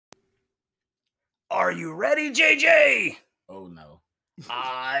Are you ready, JJ? Oh no.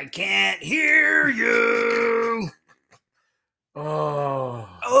 I can't hear you. Oh.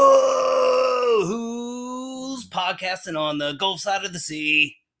 Who's podcasting on the Gulf side of the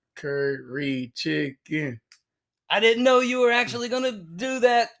sea? Curry chicken. I didn't know you were actually going to do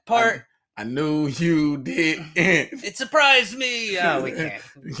that part. I knew you did. It surprised me. Oh, we can't.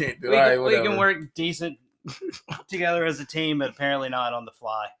 You can't do We it. can work decent together as a team, but apparently not on the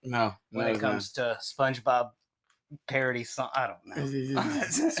fly. No. When it comes to SpongeBob parody song, I don't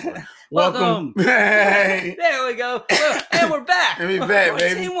know. Welcome. There we go. And we're back. And we back,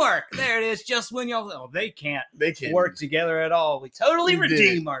 baby. Teamwork. There it is. Just when y'all, they can't They work together at all. We totally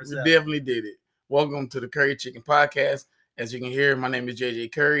redeem ourselves. We definitely did it. Welcome to the Curry Chicken Podcast. As you can hear, my name is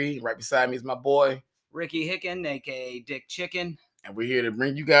JJ Curry. Right beside me is my boy Ricky Hicken, aka Dick Chicken. And we're here to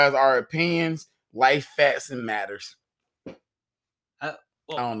bring you guys our opinions, life, facts, and matters. Well,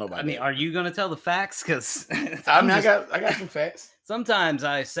 I don't know about that. Are you going to tell the facts? Because I got some facts. Sometimes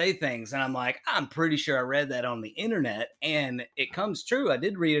I say things and I'm like, I'm pretty sure I read that on the internet, and it comes true. I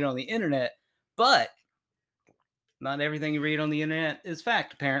did read it on the internet, but not everything you read on the internet is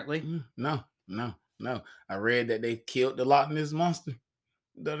fact, apparently. No. I read that they killed the Loch Ness Monster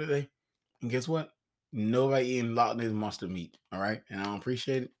the other day. And guess what? Nobody eating Loch Ness Monster meat. All right? And I don't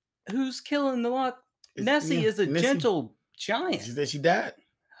appreciate it. Who's killing the Loch? Nessie is a gentle giant. She said she died.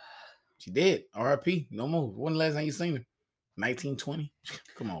 She did. R.I.P. No more. When the last time you seen her? 1920?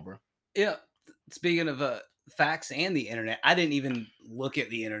 Come on, bro. Yeah. Speaking of facts and the internet, I didn't even look at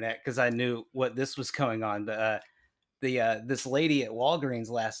the internet because I knew what this was going on. But this lady at Walgreens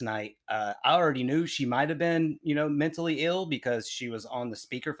last night, I already knew she might have been, mentally ill because she was on the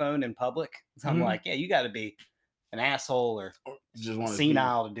speakerphone in public. So I'm like, yeah, you got to be an asshole or just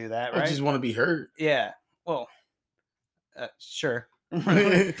senile to do that, right? I just want to be heard. Yeah. Well, sure.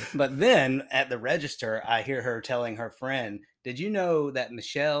 But then at the register, I hear her telling her friend, did you know that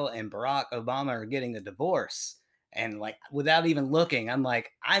Michelle and Barack Obama are getting a divorce? And without even looking, I'm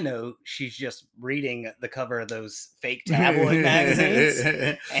like, I know she's just reading the cover of those fake tabloid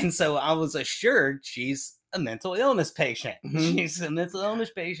magazines. And so I was assured she's a mental illness patient. Mm-hmm. She's a mental illness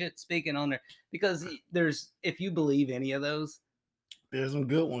patient speaking on her, because if you believe any of those, there's some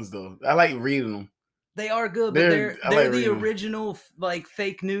good ones though. I like reading them. They are good, but they're the original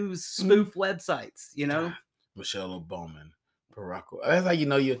fake news spoof websites, Michelle Obama, Barack. That's how you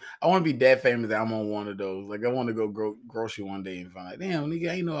know you. I want to be that famous that I'm on one of those. Like I want to go grocery one day and find like, damn, nigga,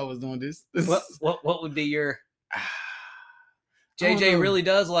 I didn't know I was doing this. What would be your? JJ really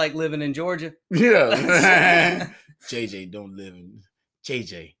does like living in Georgia. Yeah. JJ don't live in.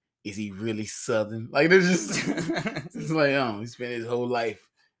 JJ, is he really Southern? Like there's just it's like he spent his whole life.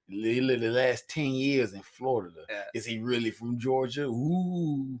 He lived the last 10 years in Florida. Yeah. Is he really from Georgia?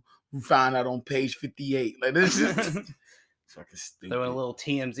 Ooh, we found out on page 58. Like this is fucking stupid. There was a little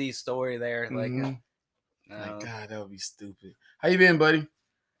TMZ story there. God, that would be stupid. How you been, buddy?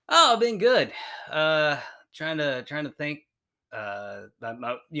 Oh, I've been good. Trying to think.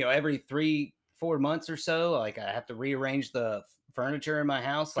 Every 3-4 months or so, I have to rearrange the furniture in my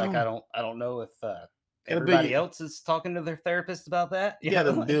house. I don't know if everybody else is talking to their therapist about that. You got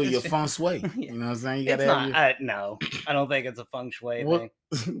to build your feng shui. You know what I'm saying? You got no, I don't think it's a feng shui thing.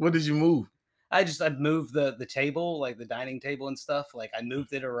 What did you move? I moved the table, like the dining table and stuff. I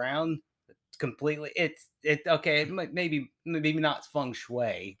moved it around completely. Okay. Maybe not feng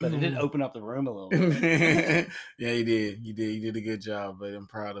shui, but it did open up the room a little bit. Yeah, you did. You did a good job, but I'm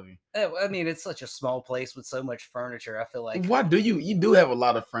proud of you. It's such a small place with so much furniture. I feel like. Why do you do have a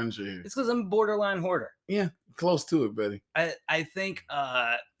lot of furniture here? It's because I'm a borderline hoarder. Yeah, close to it, buddy. I think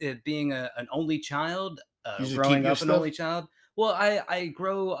it being an only child, growing up an only child. Well, I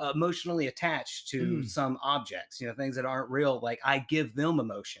grow emotionally attached to some objects, things that aren't real. I give them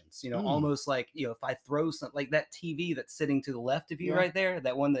emotions, almost if I throw something like that TV that's sitting to the left of you right there,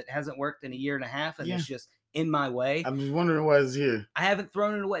 that one that hasn't worked in a year and a half and it's just in my way. I'm just wondering why it's here. I haven't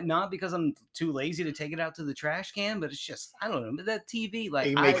thrown it away, not because I'm too lazy to take it out to the trash can, but it's just, I don't know. But that TV,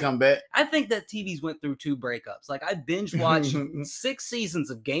 it may come back. I think that TV's went through 2 breakups. I binge watched 6 seasons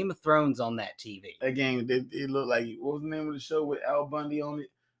of Game of Thrones on that TV. That game, it looked like, what was the name of the show with Al Bundy on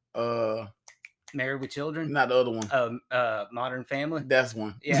it? Married with Children? Not the other one. Modern Family? That's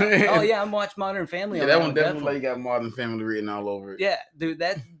one. Yeah. Oh, yeah, I'm watching Modern Family. Yeah, that one definitely got Modern Family written all over it. Yeah, dude,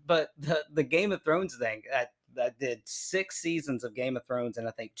 but the Game of Thrones thing, I did 6 seasons of Game of Thrones in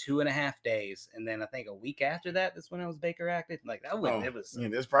I think 2.5 days, and then I think a week after that's when I was Baker acted.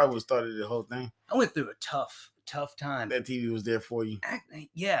 That's probably what started the whole thing. I went through a tough time. That TV was there for you.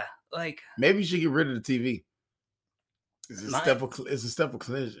 Yeah, maybe you should get rid of the TV. It's a step of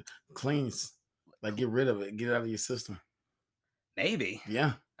cleans. Like, get rid of it. Get it out of your system. Maybe.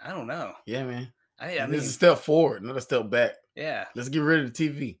 Yeah. I don't know. Yeah, man. I This mean, is a step forward, not a step back. yeah. Let's get rid of the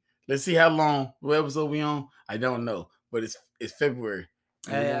TV. Let's see how long, what episode we on. I don't know, but it's February.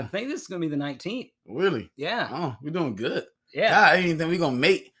 I think this is gonna be the 19th. Really? Yeah. Oh, we're doing good. Yeah. God, I didn't think we're gonna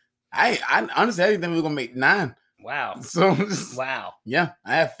make. I honestly, I didn't think we were gonna make 9. Wow. So Wow. yeah,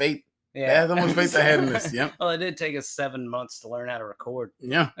 I have faith. Yeah. That's how much faith I had in this. Yep. Well, it did take us 7 months to learn how to record.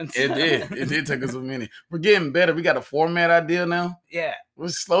 Yeah, it did. It did take us a minute. We're getting better. We got a format idea now. Yeah. We're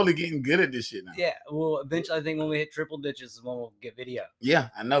slowly getting good at this shit now. Yeah. Well, eventually, I think when we hit triple digits is when we'll get video. Yeah,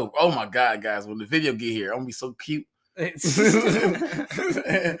 I know. Oh my God, guys, when the video get here, I'm gonna be so cute.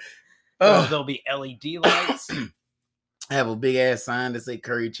 There'll be LED lights. I have a big ass sign that say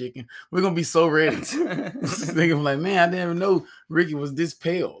curry chicken. We're gonna be so ready. Thinking like, man, I didn't even know Ricky was this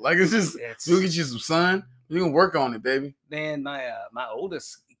pale. Like, it's just we'll get you some sun. We're gonna work on it, baby. Man, my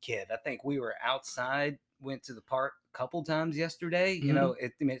oldest kid, I think we were outside, went to the park a couple times yesterday. You know,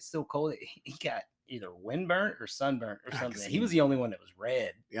 it's still cold. He got either windburnt or sunburnt or something. He was the only one that was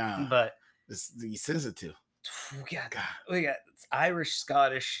red. Yeah, but he's sensitive. We got Irish,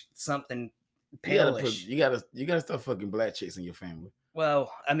 Scottish, something. Palish. You gotta start fucking black chicks in your family.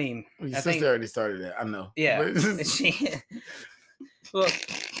 Well, I mean, your sister already started that. I know. Yeah. She's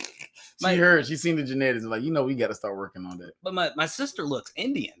seen the genetics. Like, we got to start working on that. But my sister looks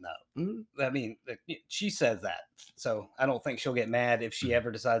Indian though. Mm-hmm. I mean, she says that, so I don't think she'll get mad if she ever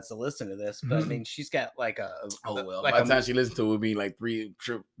decides to listen to this. But I mean, she's got like a by the time she listens to it, it'll be like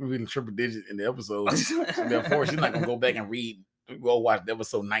triple digits in the episode. Therefore, she's not gonna go back and read. Go watch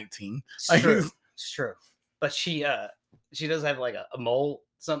episode 19. It's true. But she does have like a mole,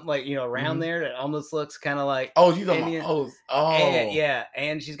 something like around there that almost looks kind of like Indian. And, yeah,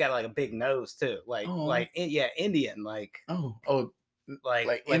 and she's got like a big nose too, Indian, like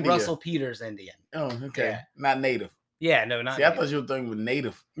Russell Peters Indian. Oh, okay, yeah. Not native. Yeah, no, not. See, native. I thought you were thinking with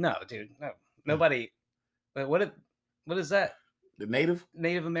native. No, dude, no, nobody. But what is that? The Native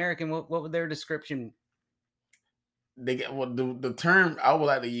American. What would their description? They get the term I would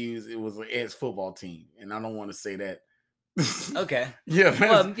like to use. It was an ex-football team, and I don't want to say that. Okay. Yeah.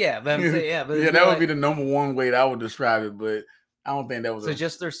 Well, yeah, but that would be the number one way that I would describe it. But I don't think that was. So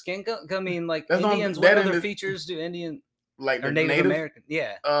just their skin. I mean, like Indians. What other features do Indian like or Native American?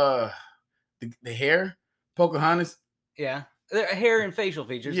 Yeah. The hair, Pocahontas. Yeah. Their hair and facial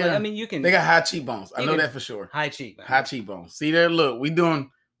features. Yeah. Like, I mean, you can. They got high cheekbones. I know that for sure. High cheekbones. High cheekbones. See there? Look, we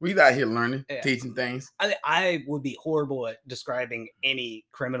out here learning, teaching things. I would be horrible at describing any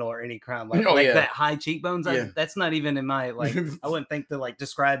criminal or any crime that high cheekbones. That's not even in my I wouldn't think to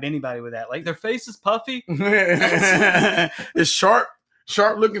describe anybody with that. Like their face is puffy. It's sharp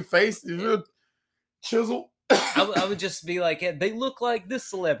looking face. It's real chisel. I would just be like, yeah, they look like this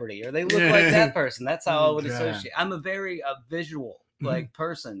celebrity or they look like that person. That's how I would associate. I'm a very visual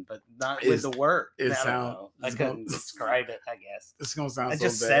person, but not with the word. I couldn't describe it, I guess. It's gonna sound I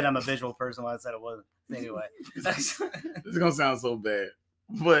just said I'm a visual person when I said it wasn't. Anyway. It's gonna sound so bad.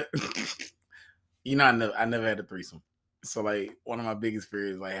 But I never had a threesome. So one of my biggest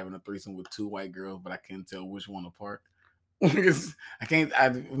fears is having a threesome with 2 white girls, but I can't tell which one apart. I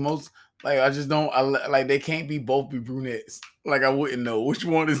just don't they can't both be brunettes. I wouldn't know which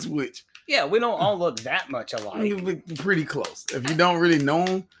one is which. Yeah, we don't all look that much alike. Pretty close. If you don't really know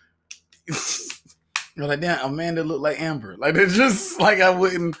them, you're like, damn, Amanda look like Amber. They're just I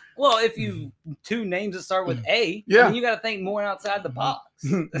wouldn't. Well, if you 2 names that start with A, yeah, you got to think more outside the box.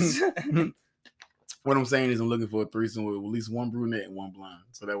 What I'm saying is, I'm looking for a threesome with at least 1 brunette and 1 blonde,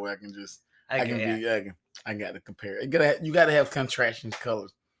 so that way I can just I got to compare. You got to have contrastions,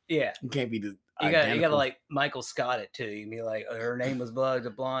 colors. Yeah, you can't be the. You got Michael Scott it too. You can be like, her name was blonde,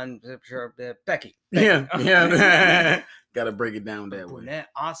 Becky. Yeah. Got to break it down that way. Brunette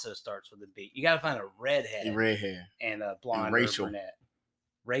also starts with a B. You got to find a redhead. Red hair. And a blonde and Rachel. Or brunette.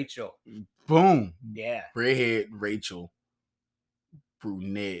 Rachel. Boom. Yeah. Redhead, Rachel.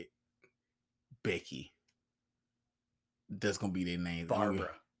 Brunette, Becky. That's going to be their name.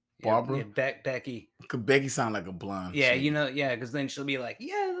 Barbara. Barbara? Yeah, Becky. Could Becky sound like a blonde? Yeah, because then she'll be like,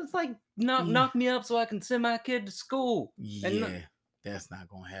 it's knock me up so I can send my kid to school. Yeah, that's not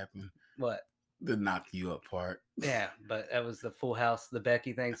going to happen. What? The knock you up part. Yeah, but that was the Full House, the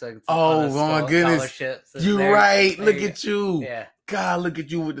Becky thing. So my goodness. You're right. Look at you. Yeah. God, look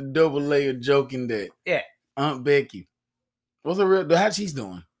at you with the double layer joking that. Yeah. Aunt Becky. What's her real? How she's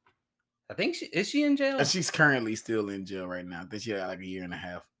doing? I think is she in jail? She's currently still in jail right now. I think she had a year and a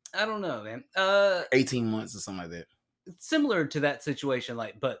half. I don't know, man. 18 months or something like that. Similar to that situation,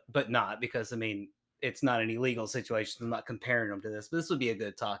 but not because I mean, it's not an illegal situation. I'm not comparing them to this, but this would be a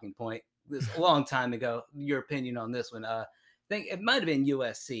good talking point. This a long time ago. Your opinion on this one? I think it might have been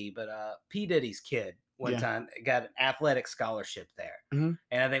USC, but P Diddy's kid one time got an athletic scholarship there, and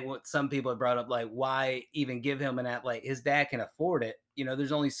I think what some people have brought up, like, why even give him like his dad can afford it.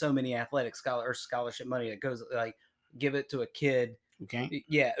 There's only so many athletic scholarship money that goes, like, give it to a kid,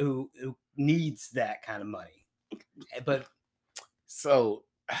 yeah, who needs that kind of money. But so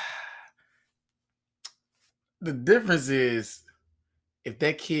the difference is, if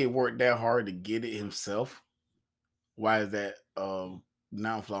that kid worked that hard to get it himself, why is that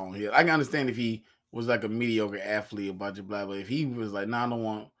now flaw on here? I can understand if he was like a mediocre athlete, a bunch of blah, but if he was like, I don't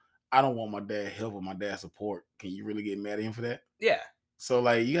want my dad help or my dad support, can you really get mad at him for that? Yeah. So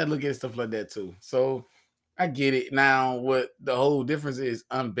like you gotta look at stuff like that too. So I get it. Now what the whole difference is,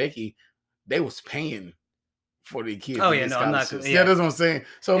 Becky, they was paying for the kids. Oh yeah, no, I'm not. Yeah, that's what I'm saying.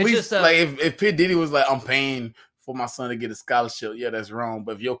 So at It's least just, like if P Diddy was like, I'm paying for my son to get a scholarship, yeah, that's wrong.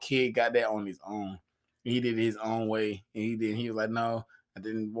 But if your kid got that on his own, he did it his own way, and he was like, no, I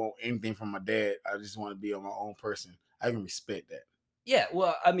didn't want anything from my dad. I just want to be on my own person. I can respect that. Yeah,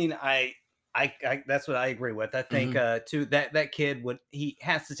 well, I mean, I that's what I agree with. I think too that kid he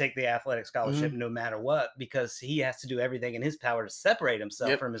has to take the athletic scholarship no matter what, because he has to do everything in his power to separate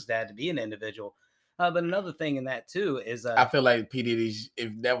himself from his dad to be an individual. But another thing in that too is I feel like P Diddy,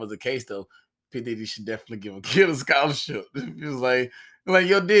 if that was the case though, P Diddy should definitely give a kid a scholarship. He was like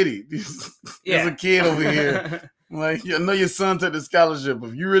yo, Diddy, there's a kid over here. Like, I know your son took the scholarship.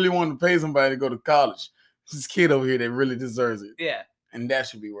 If you really want to pay somebody to go to college, this kid over here that really deserves it. Yeah, and that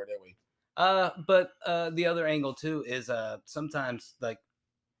should be where that way. But the other angle too is sometimes, like,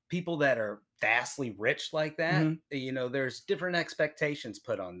 people that are vastly rich like that, there's different expectations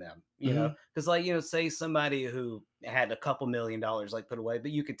put on them, because like, say somebody who had a couple $1 million like put away,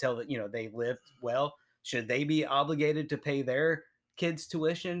 but you could tell that, they lived well. Should they be obligated to pay their kids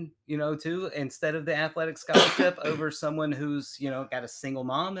tuition, too, instead of the athletic scholarship over someone who's, got a single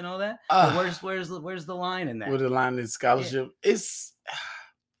mom and all that? Where's the line in that? Where the line is scholarship? Yeah.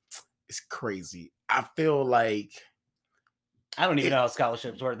 It's crazy. I feel like I don't even know how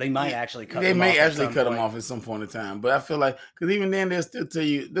scholarships work. They might actually cut. They them may off actually cut them off at some point in time. But I feel like, because even then they'll still tell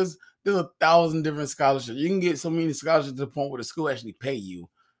you there's 1,000 different scholarships. You can get so many scholarships to the point where the school actually pay you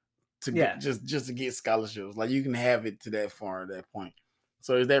to get, just to get scholarships. Like, you can have it to that far at that point.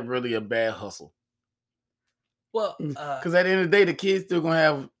 So is that really a bad hustle? Well, because at the end of the day, the kids still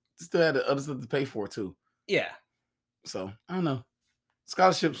have the other stuff to pay for too. Yeah. So I don't know.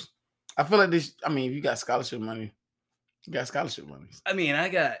 Scholarships. I feel like this. I mean, if you got scholarship money, you got scholarship money. I mean, I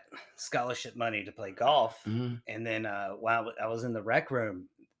got scholarship money to play golf, and then while I was in the rec room,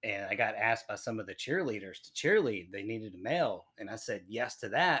 and I got asked by some of the cheerleaders to cheerlead, they needed a male, and I said yes to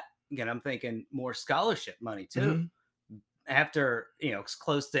that. Again, I'm thinking more scholarship money too. After it's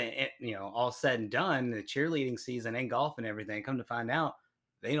close to all said and done, the cheerleading season and golf and everything, come to find out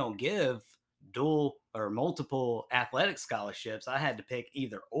they don't give dual or multiple athletic scholarships. I had to pick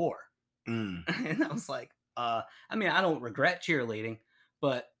either or. And I was like, I mean, I don't regret cheerleading,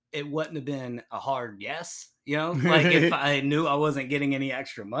 but it wouldn't have been a hard yes, like if I knew I wasn't getting any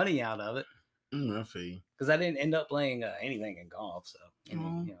extra money out of it. I feel you. Because I didn't end up playing anything in golf, so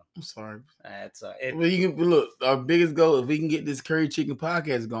I'm sorry. It's well, you can look. Our biggest goal, if we can get this Curry Chicken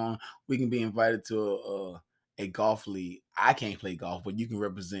podcast going, we can be invited to a golf league. I can't play golf, but you can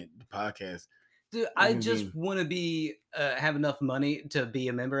represent the podcast. Dude, I just want to be have enough money to be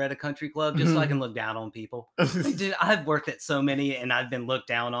a member at a country club, just so I can look down on people. Like, dude, I've worked at so many, and I've been looked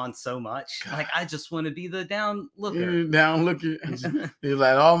down on so much. Like, I just want to be the down looker. Down looker. It's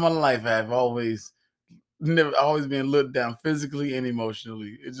like all my life I've always been looked down physically and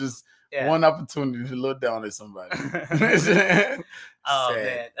emotionally. It's just one opportunity to look down at somebody. Oh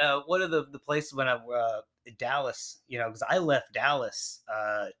man, one of the places when I Dallas, because I left Dallas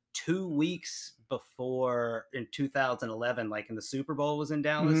 2 weeks before in 2011, like in the Super Bowl was in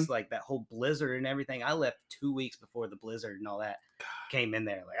Dallas, like that whole blizzard and everything. I left 2 weeks before the blizzard and all that came in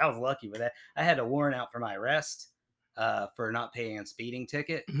there. Like, I was lucky with that. I had a warrant out for my arrest for not paying a speeding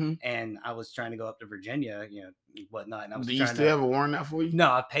ticket, and I was trying to go up to Virginia, whatnot. And I was Do you still have a warrant out for you?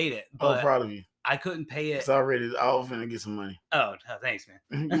 No, I paid it. But I'm proud of you. I couldn't pay it. It's already. I was finna get some money. Oh, thanks,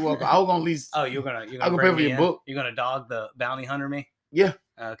 man. You're welcome. I was gonna at least. Oh, you're gonna. I can pay for your book. You're gonna dog the bounty hunter me. Yeah.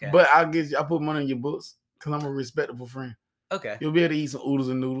 Okay. But I'll put money in your books because I'm a respectable friend. Okay. You'll be able to eat some oodles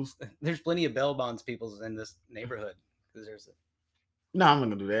and noodles. There's plenty of bail bonds people in this neighborhood. No, I'm not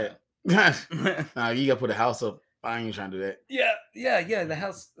gonna do that. Nah, you gotta put a house up. I ain't trying to do that. Yeah. The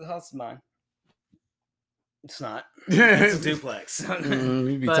house is mine. It's not. It's a duplex.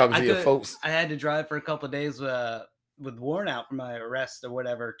 You be But talking to your folks. I had to drive for a couple of days with warrant out for my arrest or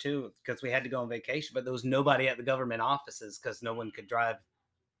whatever too, because we had to go on vacation. But there was nobody at the government offices because no one could drive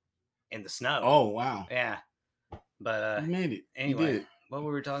in the snow. Oh wow. Yeah. But You made it. anyway, You did. what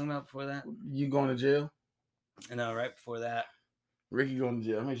were we talking about before that? You going to jail? No, right before that. Ricky going to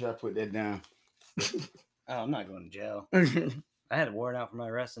jail. Make sure I put that down. Oh, I'm not going to jail. I had a warrant out for my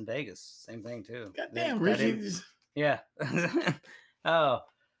arrest in Vegas. Same thing too. Goddamn, Ricky. Yeah. Oh,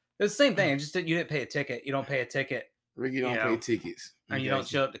 it's the same thing. Just you didn't pay a ticket. You don't pay a ticket. Ricky don't pay tickets. And you don't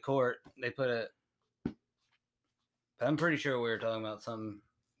show up to court. They put a. I'm pretty sure we were talking about something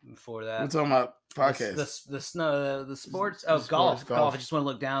before that. We're talking about podcast. The snow, the sports. Oh, golf. I just want to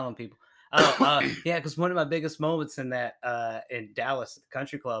look down on people. Yeah, because one of my biggest moments in that in Dallas at the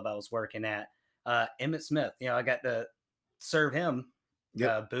country club I was working at, Emmett Smith. I got to serve him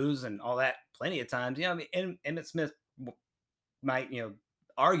booze and all that plenty of times. I mean, Emmett Smith might,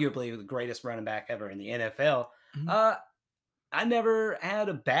 arguably the greatest running back ever in the NFL. Mm-hmm. I never had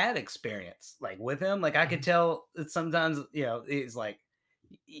a bad experience like with him. Like I could tell that sometimes, he's like,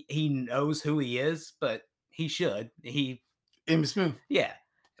 he knows who he is, but he should. Emmett Smith. Yeah.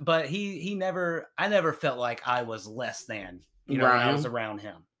 But I never felt like I was less than, when I was around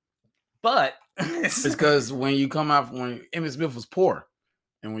him. But it's because when Emmett Smith was poor,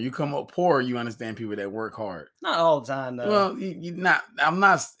 and when you come up poor, you understand people that work hard. Not all the time, though. Well, you're not. I'm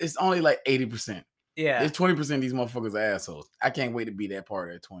not. It's only like 80%. Yeah, it's 20% of these motherfuckers are assholes. I can't wait to be that part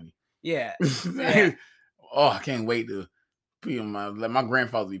of that 20. Yeah. Oh, I can't wait to be my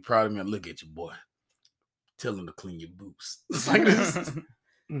grandfather be proud of me. Look at you, boy. Tell him to clean your boots. It's like this.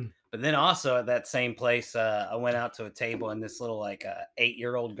 But then also at that same place, I went out to a table and this little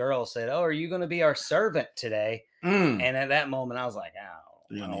 8-year-old girl said, "Oh, are you going to be our servant today?" And at that moment, I was like,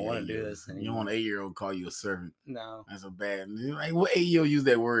 "Oh, I don't want to do this anymore." You don't want an 8-year-old call you a servant? No, that's a bad. Like, what 8-year-old use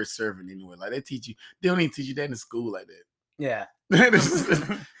that word servant anyway? Like they don't even teach you that in school like that. Yeah.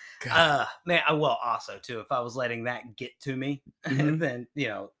 Man, well, also too, if I was letting that get to me, then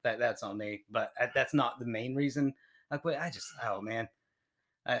that's on me. But that's not the main reason. Like, man.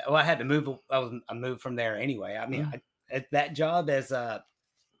 I had to move. I moved from there anyway. I mean, at that job as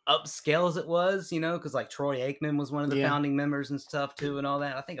upscale as it was, because like Troy Aikman was one of the founding members and stuff too, and all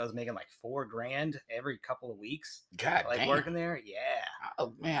that. I think I was making like $4,000 every couple of weeks. God, like working there. Yeah.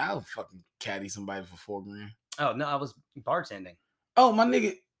 Oh man, I would fucking caddy somebody for $4,000. Oh no, I was bartending. Oh my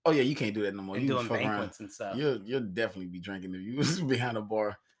nigga. Oh yeah, you can't do that no more. And you doing banquets and stuff. You'll definitely be drinking if you was behind a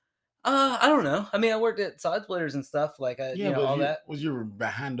bar. I don't know. I mean, I worked at Side Splitters and stuff all that. Was you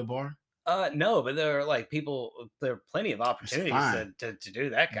behind the bar? No, but there are there are plenty of opportunities to do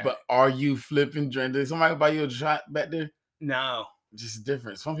that kind. But are you flipping drink? Did somebody buy you a shot back there? No, just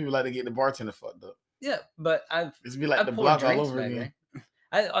different. Some people like to get the bartender fucked up. Yeah, but it's be like the block all over again.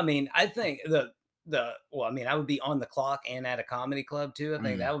 I mean, I think I would be on the clock and at a comedy club too. I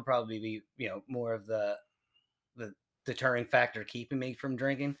think that would probably be more of the deterring factor keeping me from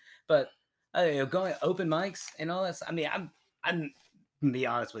drinking. But going open mics and all that. I mean, I'm to be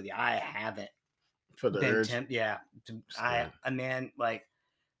honest with you, I haven't for the urge. I've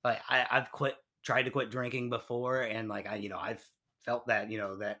tried to quit drinking before, and I've felt that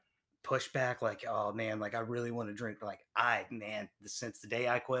that pushback. Like, oh man, like I really want to drink. Like since the day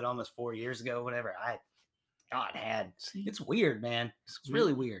I quit almost 4 years ago, whatever, it's weird, man. It's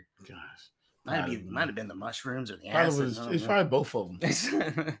really weird. Gosh. Might have been the mushrooms or the acid. It's probably both of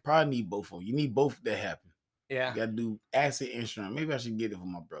them. Probably need both of them. You need both that happen. Yeah. You gotta do acid and shrooms. Maybe I should get it for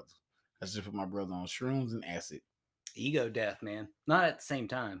my brother. I should put my brother on shrooms and acid. Ego death, man. Not at the same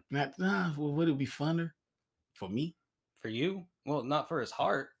time. Well, would it be funner for me? For you? Well, not for his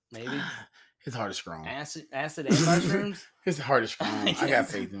heart, maybe. His heart is strong. Acid and mushrooms? His heart is strong. I got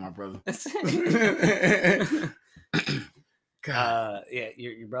faith in my brother. God.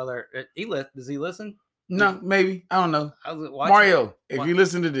 Your brother. Does he listen? No, maybe. I don't know. Mario, if you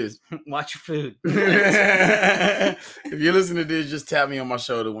listen to this, watch your food. If you listen to this, just tap me on my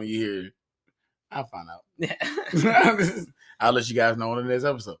shoulder when you hear it. I'll find out. Yeah. I'll let you guys know on the next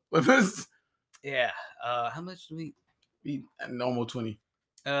episode. Yeah. How much do we? Normal 20.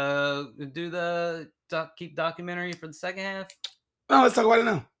 Do the keep documentary for the second half? No, let's talk about it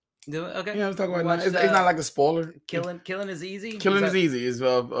now. Do it? Okay. Yeah, let's talk about it now. It's not like a spoiler. Killing is easy. Killing is easy. It's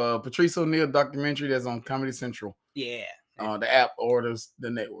Patrice O'Neil Documentary that's on Comedy Central. Yeah. The app or the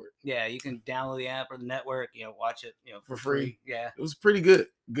network. Yeah, you can download the app or the network. Watch it. For free. Yeah. It was pretty good.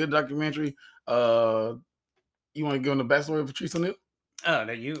 Good documentary. You want to give them the backstory of Patrice O'Neil? Oh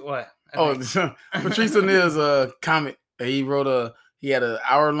no, you what? Patrice O'Neil's a comic. He wrote He had an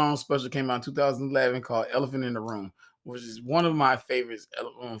hour-long special came out in 2011 called Elephant in the Room, which is one of my favorites,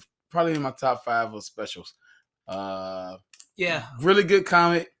 probably in my top 5 of specials. Yeah. Really good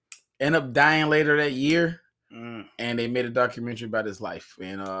comic. Ended up dying later that year, and they made a documentary about his life,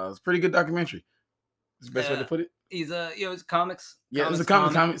 and it's a pretty good documentary. It's the best way to put it. He's it's comics. Yeah, it's a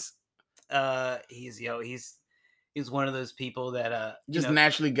comics. He's one of those people that just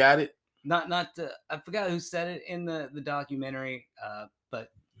naturally got it. I forgot who said it in the documentary, but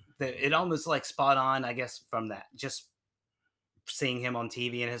it almost like spot on, I guess, from that. Just seeing him on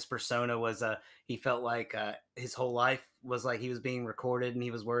TV and his persona was he felt like his whole life was like he was being recorded, and he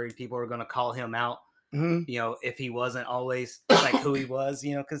was worried people were going to call him out. If he wasn't always like who he was,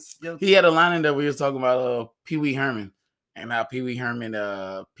 because he had a line in there where he was talking about Pee Wee Herman, and how Pee Wee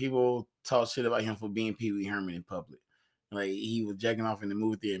Herman, people talk shit about him for being Pee Wee Herman in public. Like, he was jacking off in the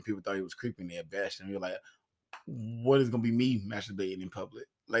movie theater, and people thought he was creeping there, bashed him. He was like, what is going to be me masturbating in public?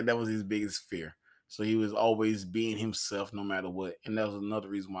 Like, that was his biggest fear. So he was always being himself no matter what. And that was another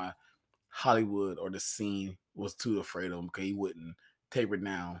reason why Hollywood or the scene was too afraid of him, because he wouldn't taper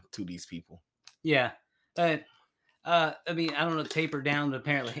down to these people. Yeah. I mean, I don't know, taper down, but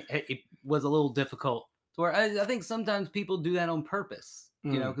apparently it was a little difficult. Where I think sometimes people do that on purpose,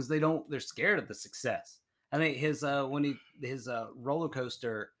 because they're scared of the success. I think his roller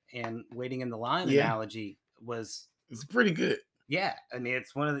coaster and waiting in the line analogy it's pretty good. Yeah, I mean,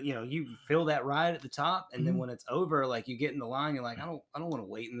 it's one of the, you feel that ride at the top, and then when it's over, like, you get in the line, you're like, I don't want to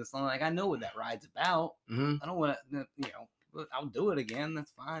wait in this line. Like, I know what that ride's about. I don't want to, I'll do it again.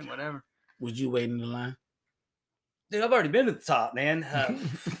 That's fine, whatever. Would you wait in the line? Dude, I've already been to the top, man.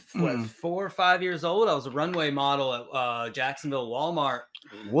 4 or 5 years old. I was a runway model at Jacksonville Walmart.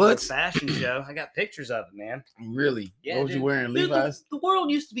 What? Fashion show. I got pictures of it, man. Really? Yeah, what was you wearing? Dude, Levi's? The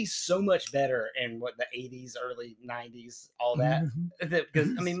world used to be so much better in the 80s, early 90s, all that. Because,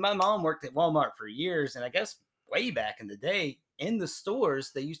 I mean, my mom worked at Walmart for years, and I guess way back in the day, in the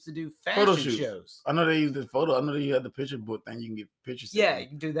stores, they used to do fashion shows. I know they used the photo. I know they had the picture book thing. You can get pictures. Yeah, you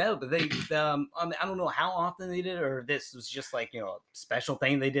can do that. But they, I mean, I don't know how often they did it, or this was just like, a special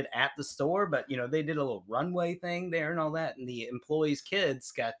thing they did at the store. But, they did a little runway thing there and all that. And the employees'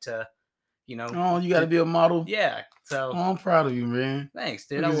 kids got to, Oh, you got to be a model? Yeah. So I'm proud of you, man. Thanks,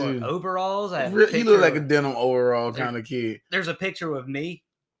 dude. I wore overalls. You look like a denim overall kind of kid. There's a picture of me.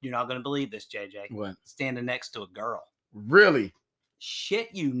 You're not going to believe this, JJ. What? Standing next to a girl. Really? Shit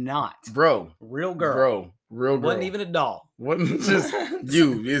you not. Bro. Real girl. Bro. Real girl. Wasn't even a doll. Wasn't just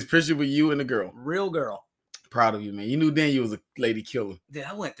you. It's picture with you and the girl. Real girl. Proud of you, man. You knew then you was a lady killer. Dude,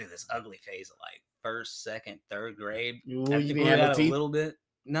 I went through this ugly phase of like first, second, third grade. You didn't have no teeth? A little bit.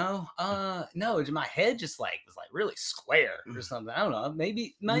 No, no. My head just was really square or something. I don't know.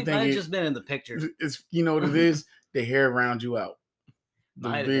 Maybe might have just been in the picture. It's what it is. The hair around you out.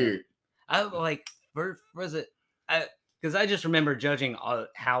 The beard. I was it? Because I just remember judging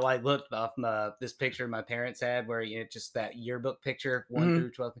how I looked off this picture my parents had, where just that yearbook picture 1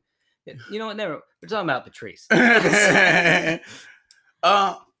 through 12. You know what? Never. We're talking about Patrice.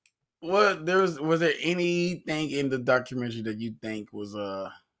 Was there anything in the documentary that you think was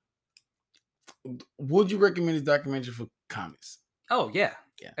would you recommend this documentary for comics? Oh yeah.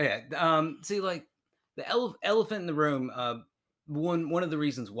 See, like the elephant in the room. One of the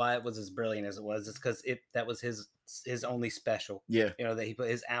reasons why it was as brilliant as it was is because that was his only special. Yeah. That he put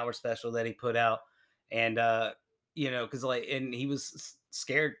his hour special that he put out, and because and he was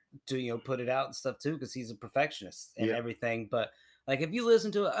scared to put it out and stuff too, because he's a perfectionist and everything. But like, if you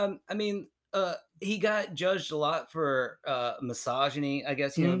listen to it, I mean, he got judged a lot for misogyny, I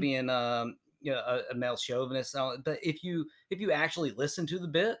guess, being a male chauvinist. But if you actually listen to the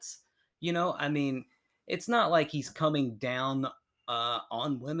bits, I mean, it's not like he's coming down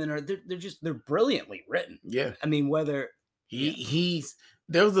on women, or they're brilliantly written. Yeah. I mean, whether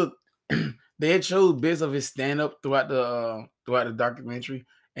there was they had showed bits of his stand up throughout the documentary,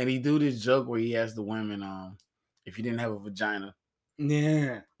 and he do this joke where he asks the women, if you didn't have a vagina, if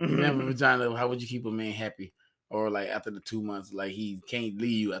you didn't have a vagina, how would you keep a man happy? Or like after the 2 months, like he can't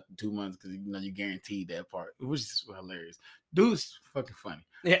leave you after 2 months because you guaranteed that part, which is hilarious. Dude's fucking funny.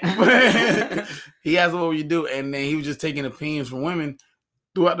 Yeah. He asked what would you do, and then he was just taking opinions from women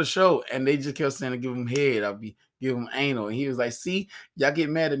throughout the show, and they just kept saying to give him head, I'll be give him anal, and he was like, "See, y'all get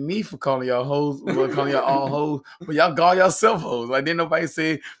mad at me for calling y'all hoes, calling y'all all hoes, but y'all call yourself hoes." Like, didn't nobody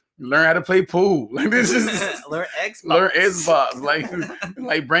say learn how to play pool. Like, this is learn Xbox. Learn Xbox.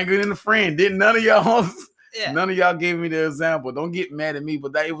 Like bring it in a friend. Didn't none of y'all? Yeah. None of y'all gave me the example. Don't get mad at me,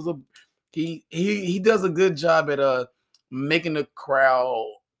 but that it was he does a good job at making the crowd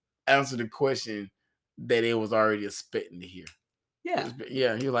answer the question that it was already expecting to hear. Yeah.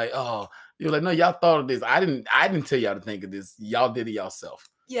 Yeah, you're like, oh, you're like, no, y'all thought of this. I didn't tell y'all to think of this. Y'all did it yourself.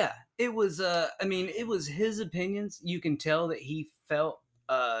 Yeah, it was I mean, it was his opinions. You can tell that he felt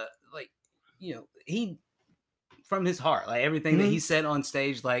like, he from his heart, like everything that he said on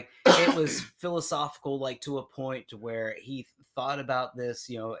stage, like it was philosophical, like to a point to where he thought about this,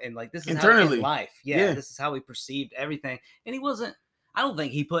 and like this is how in Internally. life, Yeah. this is how he perceived everything, and he wasn't. I don't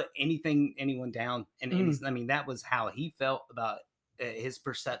think he put anyone down, and I mean that was how he felt about his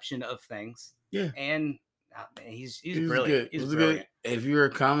perception of things. Yeah. And man, he's It was brilliant. good. It He's was brilliant. good. If you're a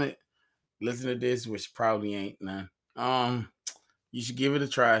comic, listen to this, which probably ain't none. You should give it a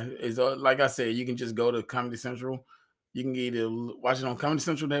try. It's like I said, you can just go to Comedy Central. You can either watch it on Comedy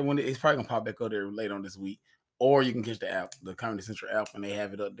Central that one. It's probably gonna pop back up there later on this week, or you can catch the app, the Comedy Central app, and they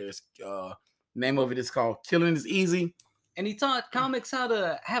have it up there. Name of it is called "Killing Is Easy." And he taught comics how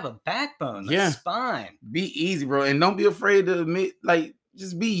to have a backbone, a Yeah. spine. Be easy, bro, and don't be afraid to admit. Like,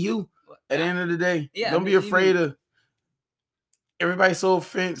 just be you. At the end of the day, don't be afraid of. Everybody's so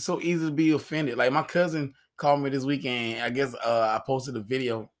easy to be offended. Like my cousin called me this weekend. I guess I posted a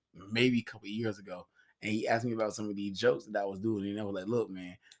video maybe a couple years ago, and he asked me about some of these jokes that I was doing. And I was like, "Look,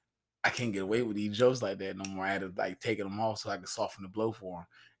 man, I can't get away with these jokes like that no more. I had to like take them off so I could soften the blow for him."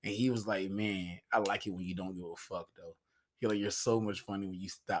 And he was like, "Man, I like it when you don't give a fuck though. You're so much funny when you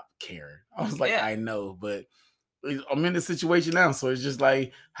stop caring." I was like, "I know, but I'm in this situation now, so it's just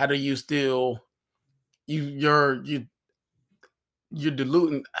like, how do you still you're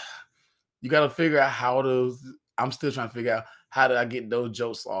diluting." You got to figure out how to. I'm still trying to figure out how do I get those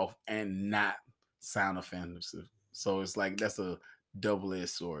jokes off and not sound offensive. So it's like that's a double-edged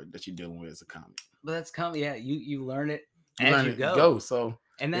sword that you're dealing with as a comic. But that's comedy. Yeah, you learn it You as learn you it, go. So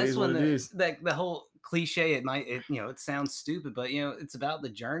and that's when the whole cliche. It sounds stupid, but it's about the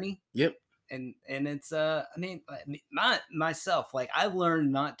journey. Yep. And it's I mean, myself, like I've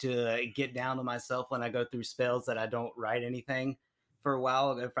learned not to get down on myself when I go through spells that I don't write anything for a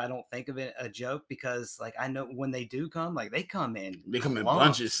while if I don't think of it a joke, because like I know when they do come, like they come in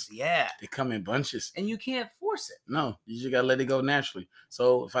bunches. Yeah, they come in bunches, and you can't force it. No, you just gotta let it go naturally.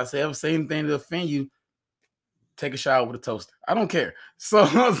 So if I ever say anything to offend you, take a shower with a toaster. I don't care. So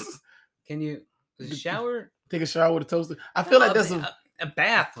can you shower? Take a shower with a toaster. I feel like that's a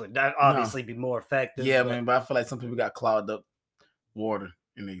bath would obviously be more effective. Yeah, man, but I feel like some people got clogged up water,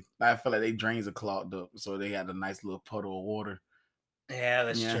 and I feel like they drains are clogged up, so they had a nice little puddle of water. Yeah,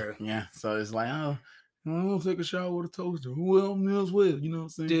 that's true. Yeah, so it's like, oh, I'm gonna take a shower with a toaster. Well, as well, you know what I'm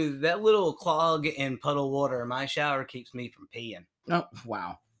saying? Dude, that little clog in puddle water in my shower keeps me from peeing. Oh,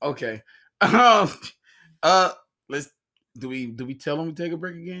 wow. Okay. Let's do we tell them to take a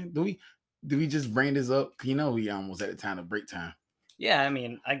break again? Do we just bring this up? We almost at the time of break time. Yeah, I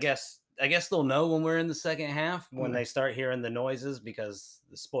mean, I guess they'll know when we're in the second half when they start hearing the noises, because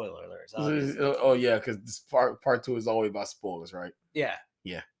the spoiler alerts. Obviously. Oh yeah, because this part 2 is always about spoilers, right? Yeah.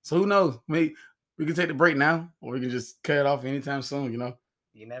 So who knows? Maybe we can take the break now, or we can just cut it off anytime soon. You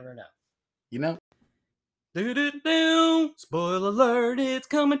never know. Spoiler alert! It's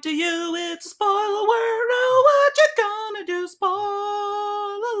coming to you. It's a spoiler word. Oh, what you gonna do?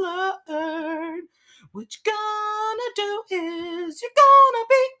 Spoiler alert! What you gonna do is you're gonna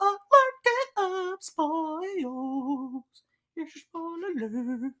be alerted of spoils. It's a spoiler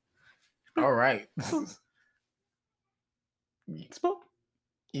alert. All right.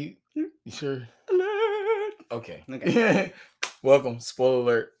 You sure? Alert. Okay. Welcome.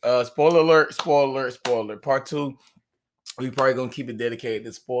 Spoiler alert. Spoiler alert. Spoiler alert. Spoiler alert. Part 2. We probably gonna keep it dedicated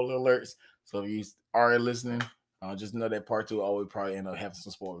to spoiler alerts. So if you are listening, just know that part 2 always probably end up having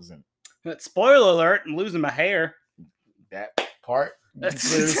some spoilers in it. Spoiler alert! I'm losing my hair. That part.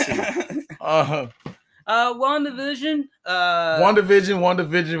 WandaVision.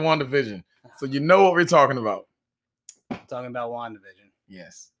 WandaVision. So you know what we're talking about. Talking about WandaVision.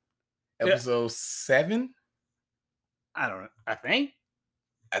 Yes. Episode 7. I don't know. I think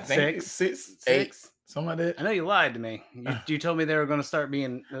 6, 8, something like that. I know you lied to me. You told me they were going to start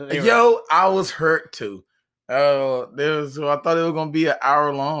being. I was hurt too. I thought it was gonna be an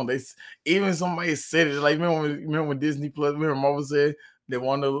hour long. Even somebody said it. Like remember when Disney Plus, remember Marvel said they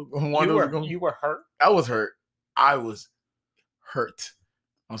wanted. You were hurt. I was hurt. I was hurt.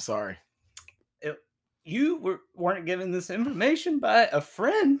 I'm sorry. You weren't given this information by a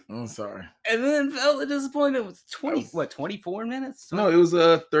friend. I'm sorry. And then felt disappointed with 24 minutes? 20? No, it was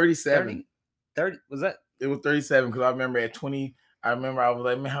 37. 30 was that? It was 37 because I remember at 20. I was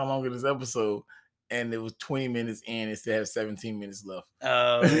like, man, how long is this episode? And it was 20 minutes in. It still had 17 minutes left.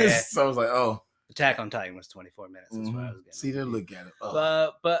 Oh yeah. So I was like, oh. Attack on Titan was 24 minutes. That's what I was getting. See, there, look at it.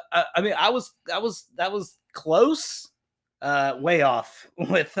 But I mean, I was close. Way off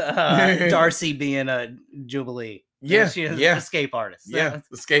with Darcy being a Jubilee. Yeah, She is yeah. escape artist. Yeah,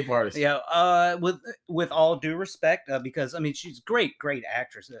 escape artist. Yeah. With all due respect, because I mean she's great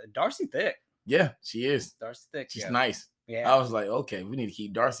actress. Darcy Thick. Yeah, she is. Darcy Thick. She's nice. Yeah. I was like, okay, we need to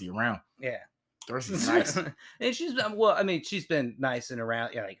keep Darcy around. Yeah. Darcy's nice. And she's she's been nice and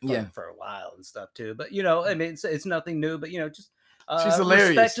around, for a while and stuff too. But I mean, it's nothing new. But just she's hilarious.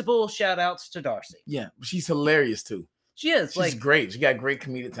 Respectable shout outs to Darcy. Yeah, she's hilarious too. She is. She's great. She got great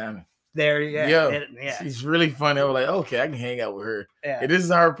comedic timing. There, yeah. She's really funny. I was like, okay, I can hang out with her. Yeah. If this is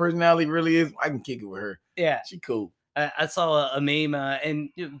how her personality really is, I can kick it with her. Yeah, she cool. I saw a meme, and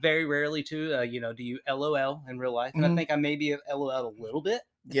very rarely too. Do you LOL in real life? And I think I maybe have LOL a little bit.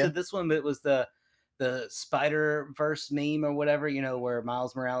 Yeah, to this one, but it was the Spider-Verse meme or whatever. Where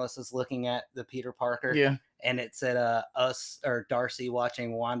Miles Morales is looking at the Peter Parker. Yeah, and it said us or Darcy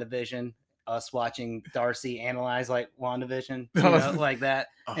watching WandaVision. Us watching Darcy analyze like WandaVision, like that.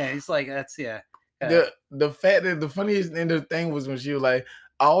 And it's like that's the fact that the funniest end of the thing was when she was like,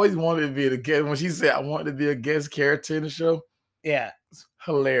 I always wanted to be the guest. When she said I wanted to be a guest character in the show, it's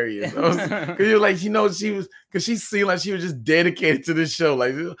hilarious. Because you're like, she was because she seemed like she was just dedicated to this show.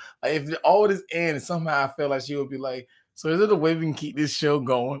 Like if all this ends, somehow I felt like she would be like, so is there a way we can keep this show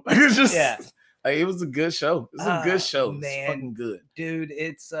going? Like it's just like it was a good show. It's a good show. Man. It's fucking good, dude.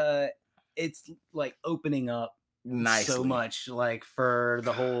 It's like opening up nicely. So much like for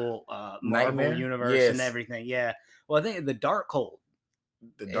the whole Marvel universe and everything. Yeah. Well, I think the Dark Hold.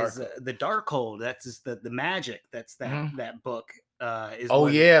 The Dark Hold. That's just the magic. That's that book. I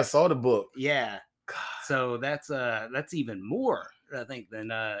saw the book. Yeah. God. So that's even more, I think,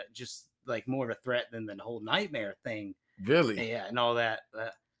 than just like more of a threat than the whole nightmare thing. Really? Yeah, and all that.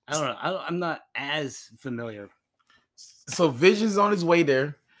 I don't know. I'm not as familiar. So Vision's on his way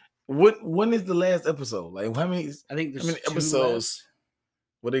there. When is the last episode? Like how many? I think there's how many episodes. Left.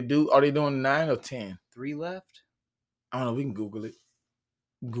 What they do? Are they doing 9 or 10? 3 left. I don't know. We can Google it.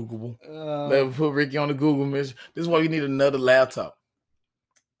 Googleable. Let's put Ricky on the Google mission. This is why you need another laptop.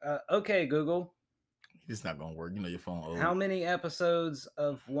 Okay, Google. It's not gonna work. Your phone old. How many episodes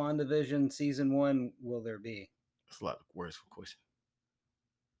of WandaVision season 1 will there be? It's a lot of words for question.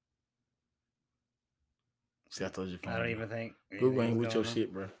 See, I told you. I don't even think Google ain't with your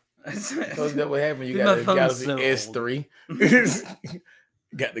shit, bro. I told you that what happened. You got the Galaxy S3.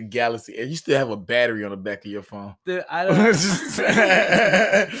 Got the Galaxy, and you still have a battery on the back of your phone. Dude, I don't.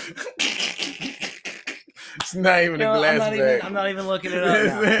 It's not even a glass bag. I'm not even looking it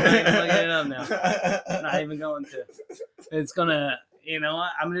up now. I'm not even going to. It's gonna.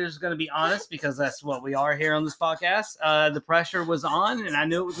 I'm just gonna be honest because that's what we are here on this podcast. The pressure was on, and I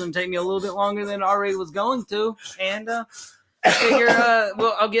knew it was gonna take me a little bit longer than it already was going to, and I figure,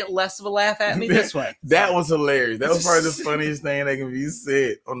 I'll get less of a laugh at me this way. That was hilarious. That was probably the funniest thing that can be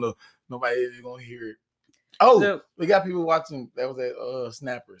said on the. Nobody is gonna hear it. Oh, so, we got people watching. That was at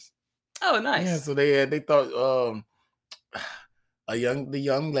Snappers. Oh, nice. Yeah, so they thought the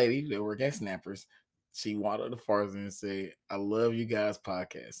young lady that worked at Snappers, she wanted the Farzan and said, "I love you guys'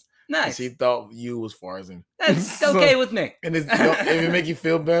 podcast." Nice. And she thought you was Farzan. That's okay with me. And if it make you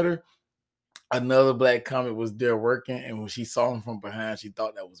feel better. Another black comic was there working, and when she saw him from behind, she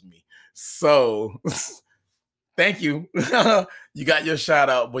thought that was me. So, thank you. You got your shout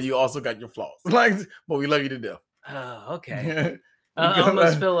out, but you also got your flaws. But we love you to death. Oh, okay. I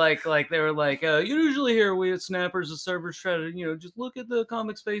almost feel like they were like, you usually hear we at Snappers, the servers try to, just look at the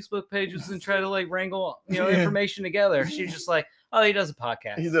comics Facebook pages and try to wrangle, information together. She's just like, oh, he does a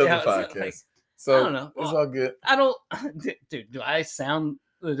podcast. He does a podcast. So I don't know. It's all good. I don't, dude. Do I sound?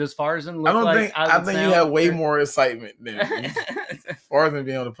 Does Farzan look I think you have way more excitement than Farzan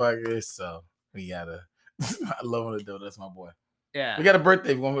being on the podcast. So we gotta. I love him to do. That's my boy. Yeah, we got a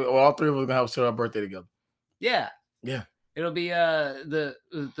birthday. All three of us are gonna have share our birthday together. Yeah. It'll be the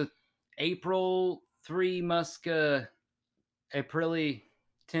April 3 Muska, April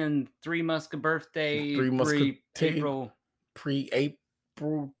 10 3 Muska birthday. 3 Muska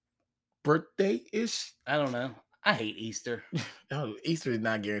April birthday ish. I don't know. I hate Easter. Easter is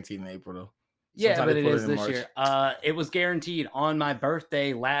not guaranteed in April though. Yeah, but it is this year. It was guaranteed on my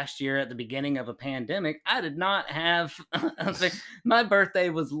birthday last year at the beginning of a pandemic. I did not have my birthday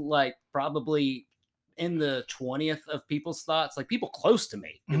was like probably in the 20th of people's thoughts. Like people close to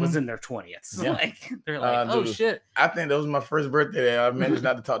me, it was in their 20th. Yeah. Like they're like, oh shit. I think that was my first birthday. I managed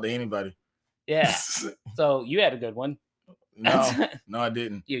not to talk to anybody. Yeah. So you had a good one. No, I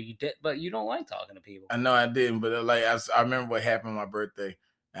didn't. You did, but you don't like talking to people. I know I didn't, but I remember what happened on my birthday.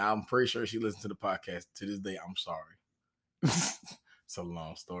 And I'm pretty sure she listened to the podcast. To this day, I'm sorry. It's a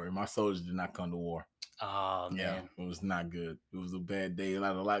long story. My soldiers did not come to war. Oh Yeah, man. it was not good. It was a bad day. A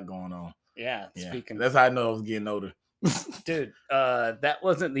lot going on. Yeah. Yeah, Speaking, that's how I know I was getting older. dude, that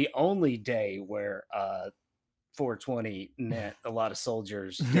wasn't the only day where 420 meant a lot of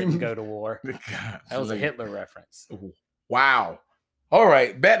soldiers didn't go to war. God, That was a Hitler reference. wow. All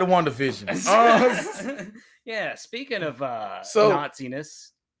right, back to WandaVision. Yeah, speaking of So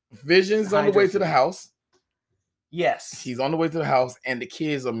Naziness, Vision's on the way to the Hydrogen. house. Yes. He's on the way to the house, and the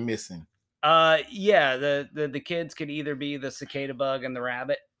kids are missing. Yeah, the kids could either be the cicada bug and the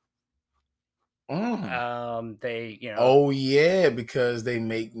rabbit. They, Oh yeah, because they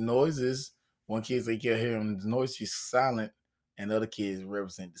make noises. One kid they can't hear him. The noise is silent, and the other kids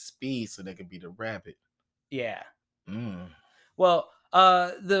represent the speed, so they could be the rabbit. yeah. Mm. Well,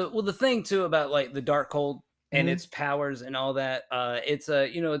 the thing too about like the dark hold and Mhm. its powers and all that, it's a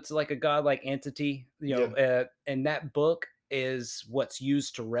it's like a godlike entity, Yeah. and that book is what's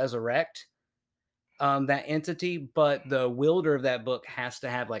used to resurrect that entity, but the wielder of that book has to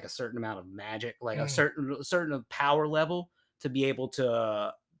have like a certain amount of magic, like a Mm. certain power level to be able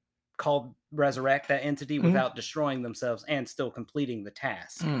to call resurrect that entity Mhm. without destroying themselves and still completing the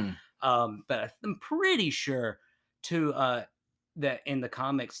task. Mm. But I'm pretty sure to that in the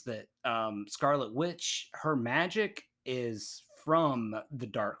comics that Scarlet Witch, her magic is from the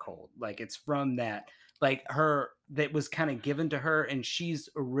Darkhold. Like it's from that, like her that was kind of given to her, and she's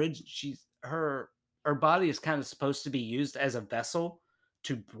her body is kind of supposed to be used as a vessel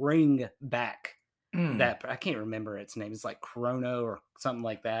to bring back Mm. that I can't remember its name. It's like Chrono or something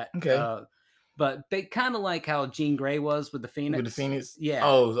like that. Okay. But they kind of like how Jean Grey was with the With the Phoenix. Phoenix. Yeah,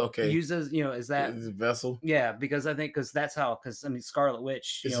 Oh, okay. uses is that It's a vessel. yeah, because I think because that's how because I mean Scarlet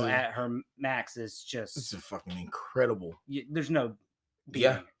Witch It's a at her max is it's just a fucking incredible. there's no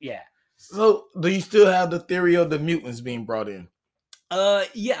Yeah. beating yeah. So, do you still have the theory of the mutants being brought in?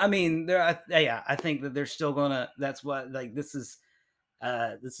 Yeah, I mean yeah, I think that they're still gonna that's what like this is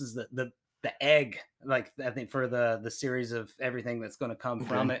the egg like I think for the series of everything that's going to come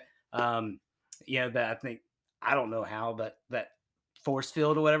from Okay. it. That I think I don't know how, but that force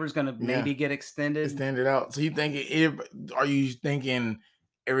field or whatever is going to Yeah. maybe get extended. Extend it out. So you think are you thinking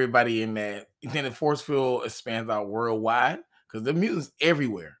everybody in that? You think the force field expands out worldwide? Because the mutants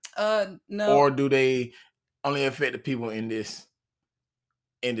everywhere, No. or do they only affect the people in this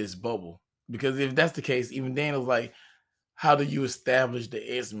bubble? Because if that's the case, even then it's like, how do you establish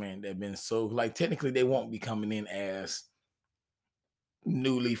the X-Men that have been so like technically they won't be coming in as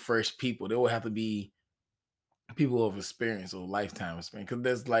newly fresh people. They will have to be people of experience or lifetime experience. Because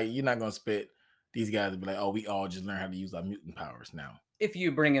there's like you're not gonna expect these guys to be like, oh, we all just learn how to use our mutant powers now. If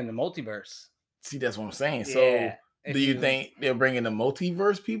you bring in the multiverse, See, that's what I'm saying. yeah. So do If you you think they're bringing the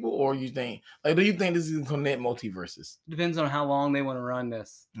multiverse people, or you think like do you think this is gonna connect multiverses? depends on how long they want to run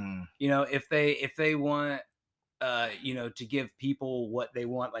this. Mm. If they want to give people what they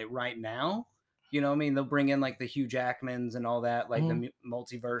want like right now. I mean, they'll bring in like the Hugh Jackmans and all that, like Mhm. the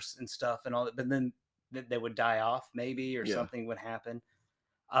multiverse and stuff and all that, but then they would die off maybe or Yeah. something would happen.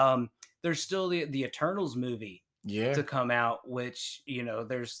 Um, there's still the Eternals movie Yeah. to come out, which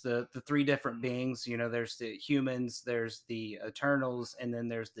there's the three different beings. There's the humans, there's the Eternals, and then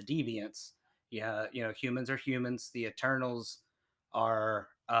there's the deviants. Yeah, humans are humans. The Eternals are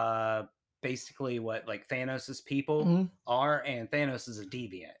basically what like Thanos's people Mhm. are, and Thanos is a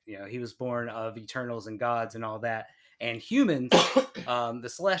deviant. He was born of Eternals and gods and all that. And humans, the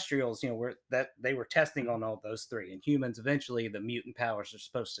Celestials, were that they were testing on all those three. And humans, eventually, the mutant powers are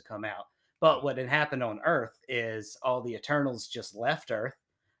supposed to come out. But what had happened on Earth is all the Eternals just left Earth.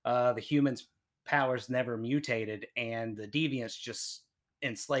 The humans' powers never mutated, and the deviants just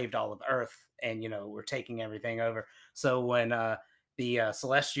enslaved all of Earth, and were taking everything over. So when the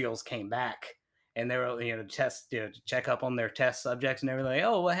Celestials came back, and they were to check up on their test subjects and everything. Like,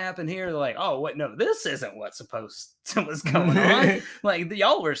 oh, what happened here? They're like, oh, what? No, this isn't what's supposed to was going on. Like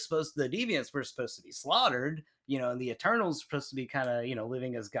y'all were the deviants were supposed to be slaughtered, and the Eternals were supposed to be kind of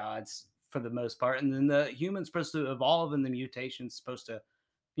living as gods for the most part, and then the humans supposed to evolve, and the mutations supposed to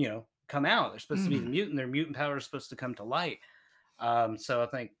come out. They're supposed to be the mutant. Their mutant power is supposed to come to light. So I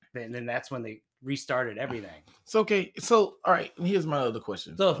think then that's when they restarted everything. So okay. So all right. Here's my other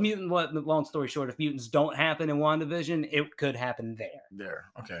question. So if long story short, if mutants don't happen in WandaVision, it could happen there. There.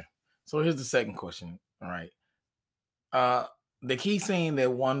 Okay. So here's the second question. All right. They keep saying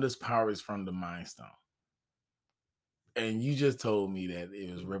that Wanda's power is from the Mind Stone, and you just told me that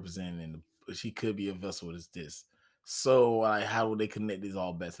it was representing she could be a vessel as this. So, how will they connect this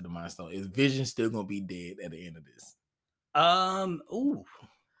all back to the Mind Stone? Is Vision still gonna be dead at the end of this? Ooh.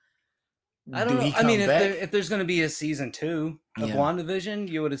 I don't Do know. he I mean, come back? if there's going to be a season 2 of Yeah. WandaVision,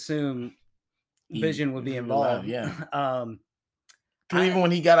 you would assume Vision would be involved. Yeah. Um, Because even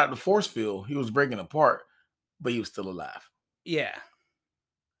when he got out the force field, he was breaking apart, but he was still alive. yeah.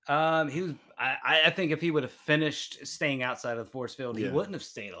 He was. I think if he would have finished staying outside of the force field, he wouldn't have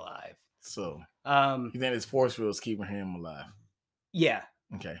stayed alive. So, you think his force field is keeping him alive? Yeah.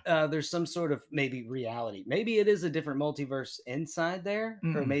 Okay. There's some sort of maybe reality. Maybe it is a different multiverse inside there,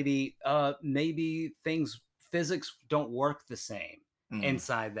 or maybe physics don't work the same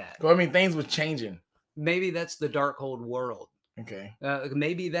inside that. Well, I mean, things were changing. Maybe that's the Darkhold world. Okay.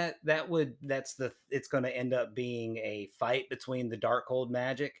 Maybe it's going to end up being a fight between the Darkhold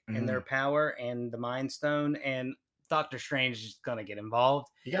magic and their power and the Mind Stone, and Doctor Strange is going to get involved.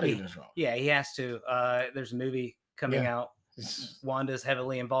 You got to get this wrong. Yeah, he has to. There's a movie coming out. Wanda's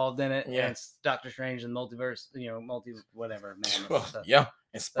heavily involved in it. Yeah. And it's Doctor Strange and multiverse, whatever. Yeah.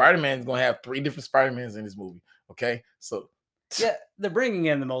 And Spider-Man's going to have 3 different Spider-Mans in this movie. Okay. So. Yeah, they're bringing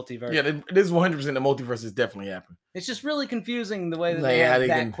in the multiverse. Yeah, this is 100% the multiverse is definitely happening. It's just really confusing the way that they have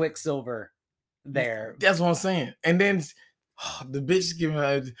that Quicksilver there. That's what I'm saying. And then the bitch giving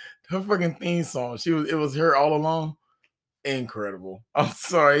her fucking theme song. It was her all along. Incredible. I'm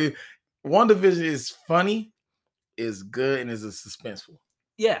sorry. WandaVision is funny, is good, and is suspenseful.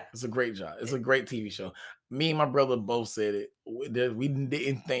 Yeah. It's a great job. It's a great TV show. Me and my brother both said it. We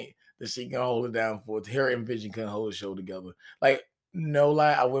didn't think that she can hold it down for it. Her and Vision couldn't hold the show together. Like, no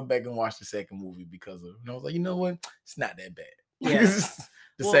lie, I went back and watched the second movie because of it. And I was like, you know what? It's not that bad. Yeah.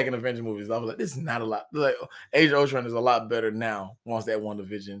 Second Avenger movies. I was like, this is not a lot. Like, Age of Ultron is a lot better now once that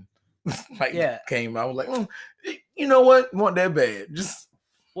WandaVision came out. I was like, you know what? Want that bad.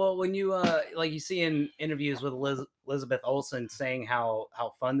 Well, when you you see in interviews with Elizabeth Olsen saying how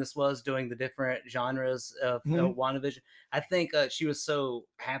fun this was doing the different genres of WandaVision, I think she was so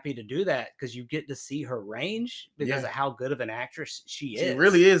happy to do that because you get to see her range because of how good of an actress she is. She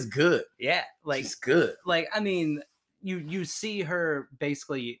really is good. Yeah, she's good. I mean, you see her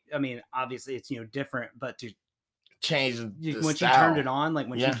basically. I mean, obviously it's different, but to change when she turned it on, like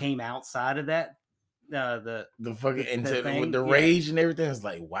when she came outside of that. The fucking with the rage and everything, it's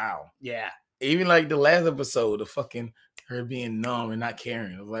like wow. Yeah. Even like the last episode, the fucking her being numb and not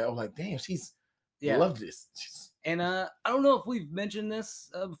caring. I was like, damn, she's love this. And I don't know if we've mentioned this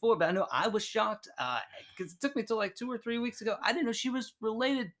before, but I know I was shocked because it took me till like 2 or 3 weeks ago. I didn't know she was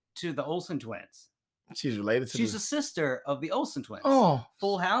related to the Olsen twins. She's related to. She's a sister of the Olsen twins. Oh,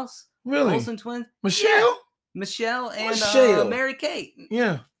 Full House. Really? Olsen twins. Michelle. Michelle and Mary Kate.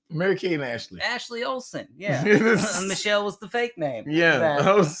 Yeah. Mary Kate and Ashley. Ashley Olsen, yeah. Michelle was the fake name.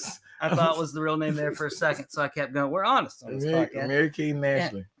 Yeah. I thought was the real name there for a second, so I kept going. We're honest on this podcast. Mary Kate and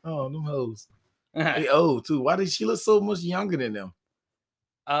Ashley. Yeah. Oh, them hoes. They old too. Why did she look so much younger than them?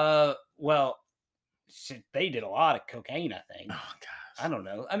 Well, they did a lot of cocaine, I think. Oh gosh. I don't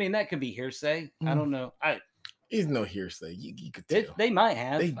know. I mean, that could be hearsay. I don't know. It's no hearsay. You could tell. They might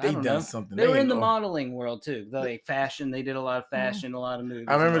have. They done something. They were in the modeling world too. Like fashion. They did a lot of fashion, a lot of movies.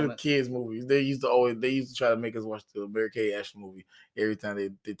 I remember the kids' movies. They used to try to make us watch the Mary Kate Ashley movie every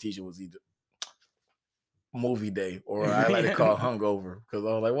time the teacher was either movie day or I like to call hungover because I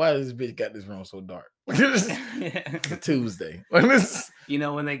was like, why does this bitch got this room so dark? Tuesday.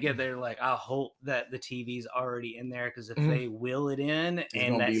 When they get there, like I hope that the TV's already in there because if they wheel it in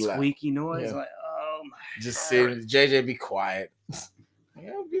and that squeaky noise, like. Just sit, JJ, be quiet.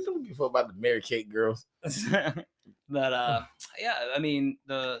 Be before about the Mary Kate girls. But I mean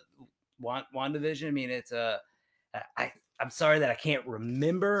the WandaVision. I mean it's I'm sorry that I can't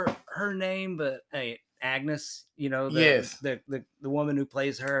remember her name, but hey, Agnes. The woman who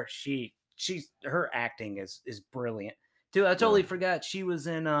plays her. Her acting is brilliant. Dude, I totally forgot she was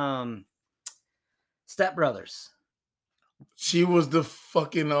in Step Brothers. She was the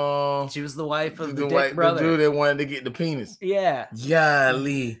fucking she was the wife of the dick brother. The dude that wanted to get the penis. Yeah.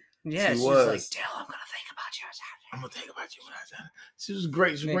 Golly. Yeah, she was like, Dale, I'm gonna think about you. I'm gonna think about you when I die. She was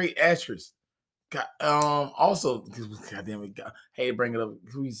great. She's a great actress. Also, goddamn it, hey, bring it up.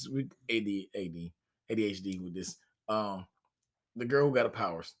 Who's ADHD with this? The girl who got the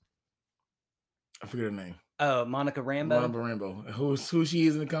powers. I forget her name. Oh, Monica Rambeau. Monica Rambeau. Who she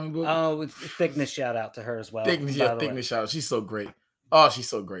is in the comic book? Oh, Thickness shout out to her as well. Thickness shout out. She's so great. Oh, she's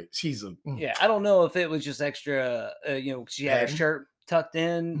so great. Yeah. I don't know if it was just extra. She had her shirt tucked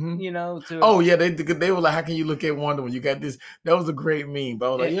in. Oh yeah, they were like, how can you look at Wanda when you got this? That was a great meme. But I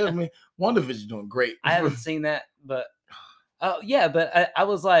was like, yeah, man, WandaVision doing great. I haven't seen that, but. Oh yeah, but I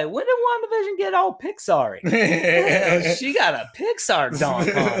was like, when did WandaVision get all Pixar-y? She got a Pixar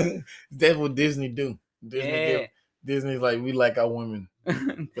donk on. That's what Disney do. Disney's like, we like our women.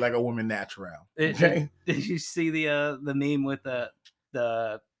 We like our women natural. Okay. Did you see the meme with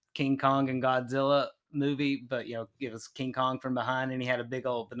the King Kong and Godzilla movie, but it was King Kong from behind, and he had a big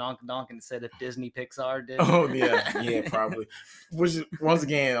old donk and said if Disney Pixar did. Oh yeah, probably. Which is, once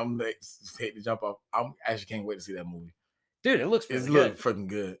again, I'm like, hate to jump off. I actually can't wait to see that movie. Dude, it looks really It's good. look freaking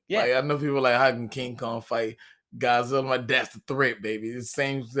good. Yeah. Like, I know people like, how can King Kong fight Godzilla? I'm like, that's the threat, baby. It's the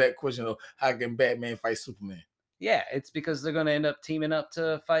same exact question of how can Batman fight Superman? Yeah, it's because they're going to end up teaming up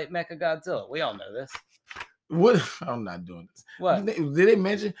to fight Mecha Godzilla. We all know this. What? I'm not doing this. What? Did they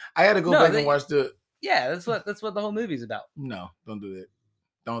mention? I had to go back and watch the. Yeah, that's what the whole movie's about. No, don't do that.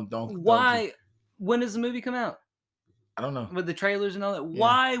 Don't. Why? When does the movie come out? I don't know. With the trailers and all that. Yeah.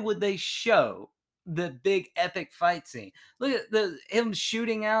 Why would they show the big epic fight scene? Look at him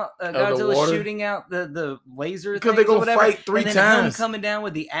shooting out Godzilla shooting out the laser because they're gonna fight 3 and then times. Him coming down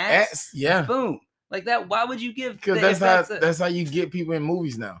with the axe. Yeah. Boom. Like that. Why would you give? Because that's how you get people in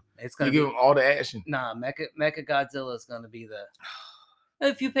movies now. It's gonna give them all the action. Nah, Mecha Godzilla is gonna be the.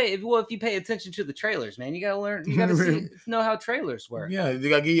 If you pay attention to the trailers, man, you gotta learn. You gotta know how trailers work. Yeah, they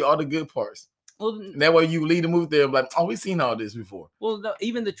gotta give you all the good parts. Well, that way you lead the movie there, like, oh, we've seen all this before. Well, no,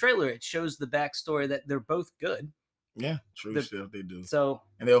 even the trailer, it shows the backstory that they're both good. Yeah, true stuff they do. So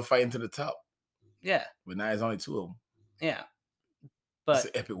and they'll fight into the top. Yeah, but now it's only 2 of them. Yeah, but it's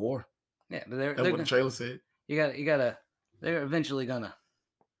an epic war. Yeah, but that's what the trailer said. You gotta. They're eventually gonna.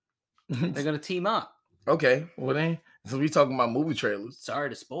 They're gonna team up. Okay, well then, so we talking about movie trailers. Sorry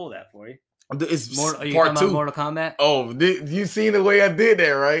to spoil that for you. It's part 2. Mortal Kombat. Oh, you seen the way I did that,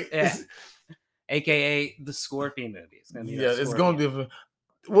 right? Yeah. AKA the Scorpion movie. It's gonna be. Yeah, it's gonna be.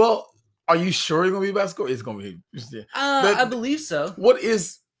 Well, are you sure it's gonna be about Scorpion? It's gonna be. Yeah. I believe so. What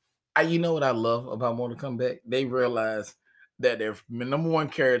is? You know what I love about Mortal Kombat? They realized that their number one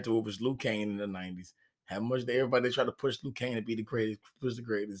character was Liu Kang in the 90s. How much everybody tried to push Liu Kang to be the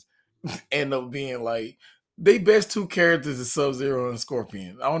greatest, end up being like they best 2 characters is Sub-Zero and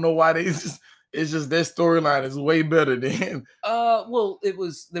Scorpion. I don't know why it's just their storyline is way better than. Well, they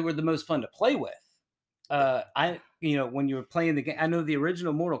were the most fun to play with. When you were playing the game, I know the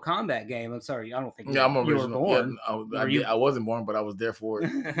original Mortal Kombat game. I'm sorry, I don't think you were born. Yeah, I wasn't born, but I was there for it.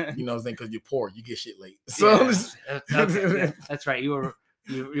 You know what I'm saying? Because you're poor, you get shit late. So that's right. You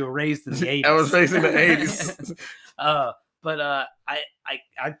were raised in the 80s. I was raised in the 80s. But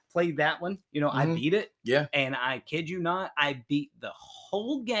I played that one. I beat it. Yeah. And I kid you not, I beat the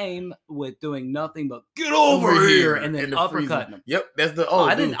whole game with doing nothing but get over here and then uppercutting them. Yep, that's the.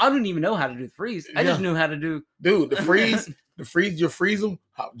 I didn't even know how to do the freeze. I just knew how to do. Dude, the freeze, you freeze them,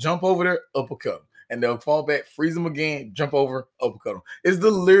 jump over there, uppercut them, and they'll fall back, freeze them again, jump over, uppercut them. It's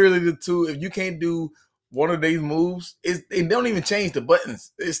literally the 2. If you can't do one of these moves, they don't even change the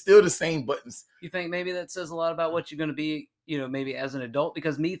buttons. It's still the same buttons. You think maybe that says a lot about what you're going to be, maybe as an adult?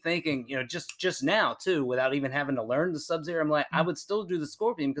 Because me thinking, just now too, without even having to learn the Sub-Zero, I'm like, I would still do the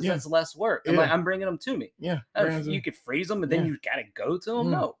Scorpion because that's less work. I'm like, I'm bringing them to me. Yeah. You could freeze them, and then you got to go to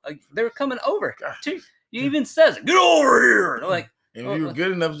them. No, like, they're coming over. You even says, get over here. Like, and if you were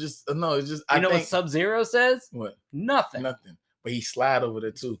good enough, it's just. What Sub-Zero says? What? Nothing. But he slide over there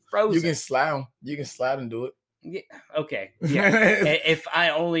too. Frozen. You can slide him. You can slide and do it. Yeah. Okay. Yeah. If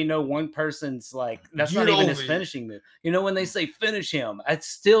I only know one person's that's not even his finishing move. When they say finish him, I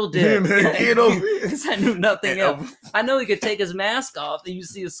still did. Because I knew nothing else. I know he could take his mask off and you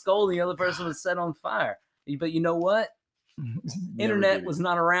see his skull and the other person was set on fire. But you know what? Internet was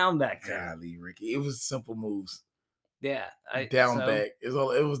not around back then. Golly, Ricky. It was simple moves. Yeah. Back.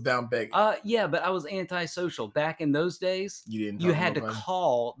 It was down back. Yeah, but I was antisocial. Back in those days, you had to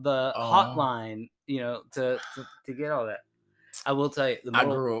call the hotline, to get all that. I will tell you, I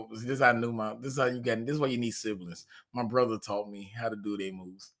grew up. This is how this is why you need siblings. My brother taught me how to do their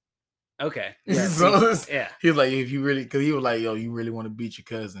moves. Okay. Yeah. He was like, because he was like, yo, you really want to beat your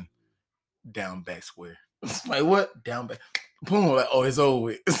cousin? Down back square. Like, what? Down back. Boom, like, oh, it's over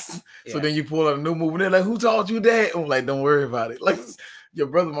with. So then you pull out a new move, and they're like, who taught you that? I'm like, don't worry about it. Like, my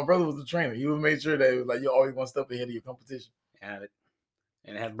brother was the trainer. He would make sure that it was like, you're always one step ahead of your competition. And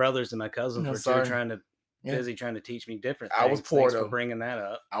I had brothers and my cousins were busy trying to teach me different things. I was poor, though. For bringing that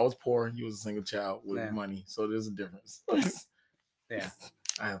up. I was poor. You was a single child with money. So there's a difference. Yeah.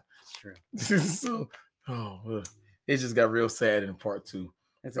 It's true. So, it just got real sad in part 2.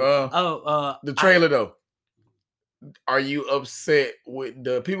 The trailer, though. Are you upset with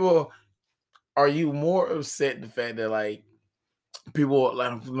the people? Are you more upset the fact that people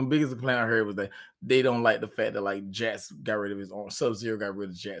the biggest complaint I heard was that they don't like the fact that Jax got rid of his arm, Sub-Zero got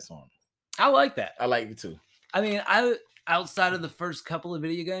rid of Jax's arm. I like that. I like it too. I mean, outside of the first couple of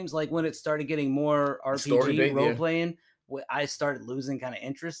video games, when it started getting more RPG role playing, I started losing kind of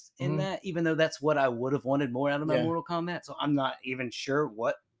interest in that. Even though that's what I would have wanted more out of my Mortal Kombat, so I'm not even sure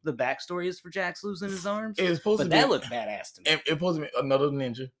what the backstory is for Jax losing his arms. It's supposed But to that be looked badass to me. It's supposed to be another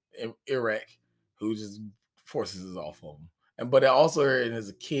ninja in Iraq who just forces his off of him. But I also heard as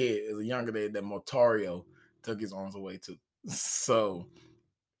a kid, as a younger day, that Mortario took his arms away too. So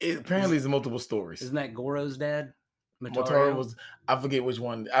apparently it's multiple stories. Isn't that Goro's dad? Mortario was, I forget which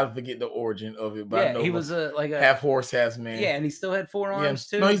one. I forget the origin of it, but yeah, I know he was a half horse, half man. Yeah, and he still had 4 arms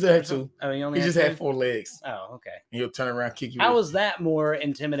too. No, he still had 2. Oh, he only just had had 4 legs. Oh, okay. And he'll turn around, kick you. How was that more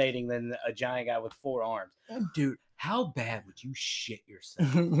intimidating than a giant guy with 4 arms? Dude, how bad would you shit yourself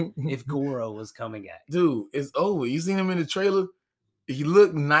if Goro was coming at you? Dude, it's over. You seen him in the trailer? He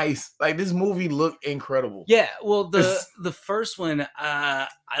looked nice. Like, this movie looked incredible. Yeah, well, the first one, I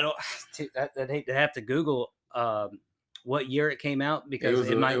don't. I'd hate to have to Google what year it came out because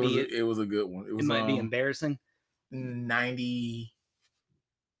it might be a good one. It might be embarrassing. 95.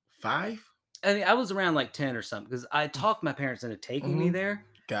 I mean, I was around like 10 or something because I talked my parents into taking me there.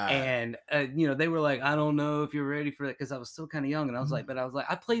 God. And they were like, I don't know if you're ready for that because I was still kind of young, and I was like,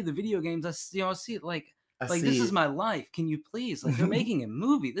 I play the video games. I see it like this is my life. Can you please, like, they're making a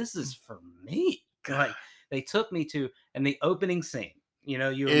movie. This is for me. Like, they took me to, and the opening scene. You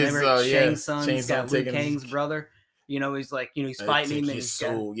remember Shang Tsung's got Liu Kang's brother. He's like, he's fighting him. His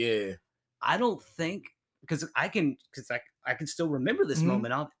soul, yeah. I don't think because I can still remember this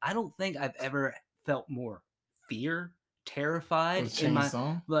moment. I don't think I've ever felt more fear, terrified in my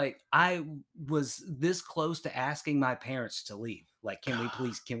song. Like, I was this close to asking my parents to leave. Like, can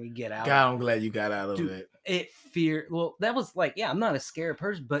we get out? God, I'm glad you got out of it. Well, that was like, I'm not a scared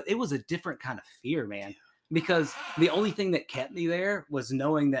person, but it was a different kind of fear, man. Because the only thing that kept me there was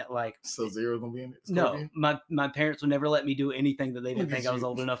knowing that, like, Sub-Zero gonna be in it. No, my parents would never let me do anything that they didn't think I was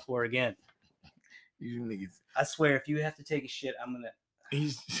old enough for again. You niggas. I swear, if you have to take a shit, I'm gonna.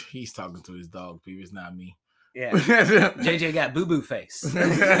 He's talking to his dog, people. It's not me. Yeah, JJ got boo-boo face.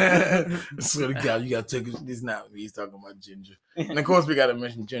 I swear to God, you gotta take it. This not me. He's talking about Ginger, and of course we gotta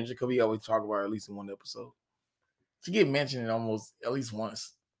mention Ginger because we always talk about her at least in one episode. She get mentioned almost at least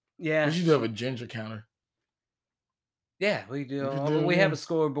once. Yeah, we should have a Ginger counter. Yeah, we do. We have a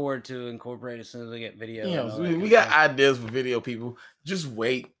scoreboard to incorporate as soon as we get video. Yeah, we got ideas for video, people. Just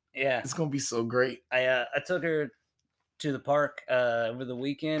wait. Yeah, it's gonna be so great. I took her to the park over the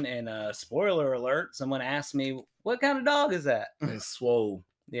weekend, and spoiler alert, someone asked me, "What kind of dog is that?" It's swole.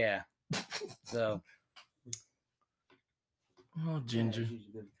 Yeah. So. Oh, Ginger.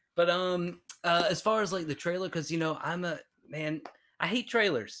 But as far as like the trailer, because I'm a man. I hate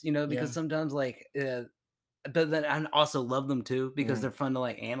trailers, because sometimes like. But then I also love them too because they're fun to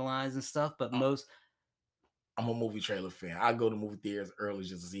like analyze and stuff. But I'm a movie trailer fan. I go to movie theaters early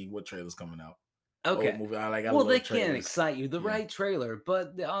just to see what trailer's coming out. Okay. Movie. They can excite you. The right trailer,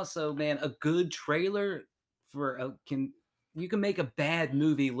 but also, man, a good trailer you can make a bad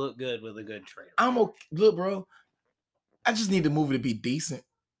movie look good with a good trailer. Look, bro. I just need the movie to be decent.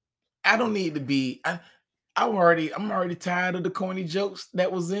 I don't need to be. I'm already tired of the corny jokes that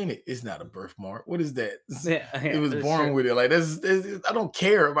was in it. It's not a birthmark. What is that? It was born with it. Like I don't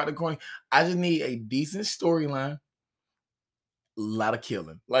care about the corny. I just need a decent storyline. A lot of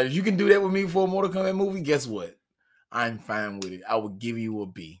killing. Like, if you can do that with me for a Mortal Kombat movie, guess what? I'm fine with it. I will give you a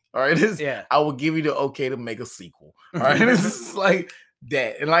B. All right. I will give you the okay to make a sequel. All right. It's like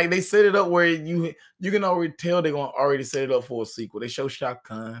that. And like they set it up where you can already tell they're gonna already set it up for a sequel. They show Shao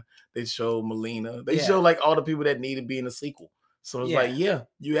Kahn, they show Melina, they show like all the people that need to be in a sequel. So it's like,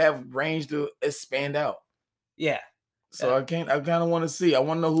 you have range to expand out. Yeah. So I kind of want to see. I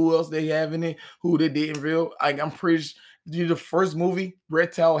want to know who else they have in it, who they did in real. Like, I'm pretty sure the first movie,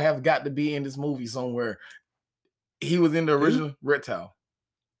 Red Towel have got to be in this movie somewhere. He was in the original Red Towel.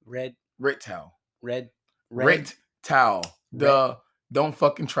 Red Towel. Don't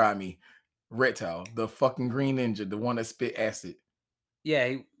fucking try me. Red Towel, the fucking green ninja, the one that spit acid.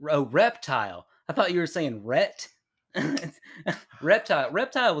 Yeah, Reptile. I thought you were saying Reptile.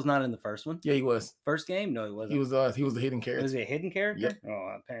 Reptile was not in the first one. Yeah, he was. First game? No, he wasn't. He was a hidden character. Was he a hidden character? Yep.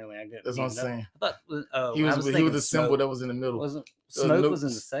 Oh, apparently I get. That's what I'm saying. I thought he was the symbol that was in the middle. Wasn't Smoke was in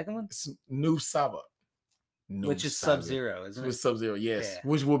the second one? New Saba. Which is Sub-Zero, isn't it? With Sub-Zero, yes. Yeah.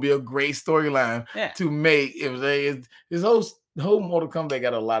 Which will be a great storyline to make if his whole Mortal Kombat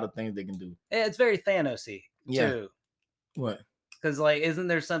got a lot of things they can do. Yeah, it's very Thanos-y too. What? Because like, isn't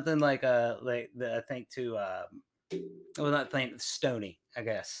there something like I think to not Thanos, Stony, I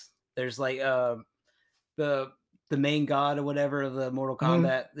guess. There's like the main god or whatever of the Mortal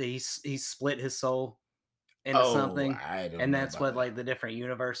Kombat. He split his soul into something, and that's what like the different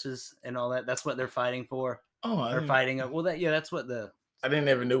universes and all that. That's what they're fighting for. They're fighting. That's what the. I didn't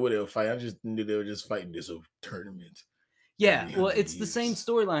ever know what they were fighting. I just knew they were just fighting this tournament. Yeah, well, 300 it's the same years.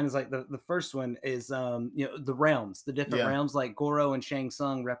 storyline as like the first one is the realms, the different Yeah, realms, like Goro and Shang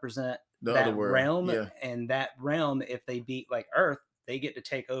Tsung represent the other that world. realm, Yeah, and that realm, if they beat like Earth, they get to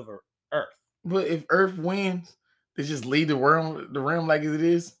take over Earth. but if Earth wins, they just leave the realm like it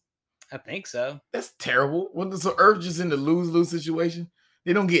is. I think so. That's terrible. So Earth just in the lose situation.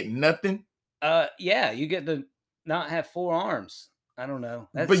 They don't get nothing, Yeah, you get to not have 4 arms. I don't know.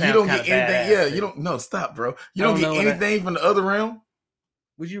 That but you sounds don't kind get of anything. Yeah, badass you too. don't. No, stop, bro. You I don't don't get know what I anything from the other realm.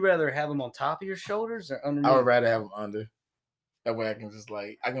 would you rather have them on top of your shoulders or I would underneath? rather have them under. That way I can just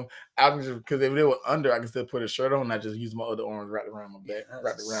I can just because if they were under, I can still put a shirt on. And I just use my other arms wrapped around my Yeah, back, that's a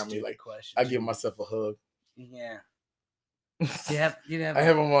wrapped around me. stupid Like question. I give Jeez. myself a hug. Yeah. You'd have I a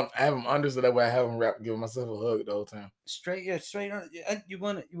have them on. I have them under, so that way I have them wrapped, giving myself a hug the whole time. straight, yeah, straight on. You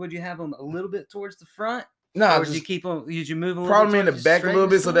want? Would you have them a little bit towards the front, Nah, or would you just keep them? Would you move them a little probably bit in the towards the back a straight little or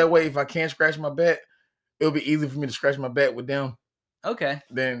bit, so that something? way if I can't scratch my back, it'll be easy for me to scratch my back with them. Okay.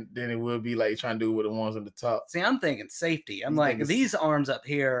 Then it will be like trying to do with the ones on the top. See, I'm thinking safety. I'm You think like, it's- these arms up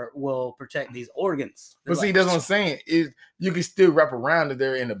here will protect these organs. They're But see, like, that's what I'm saying. Is you can still wrap around if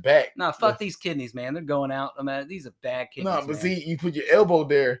they're in the back. nah, fuck these kidneys, man. They're going out. I mean, these are bad No, kidneys, but man. see, you put your elbow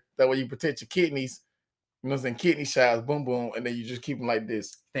there. That way you protect your kidneys. You know what I'm saying? Kidney shots, boom, boom, and then you just keep them like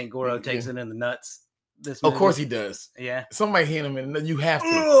this. Think Goro takes Yeah. it in the nuts. This Of course movie? he does. Yeah. Somebody hit him, and you have to.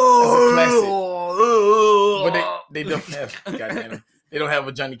 That's a classic. But they don't have. Goddamn it. They don't have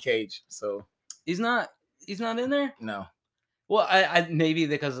a Johnny Cage, so He's not in there. no. Well, I maybe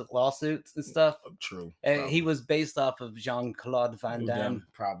because of lawsuits and stuff. True. He was based off of Jean-Claude Van Damme.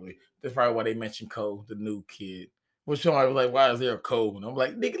 Probably. That's probably why they mentioned Cole, the new kid. Which somebody was like, "Why is there a Cole?" And I'm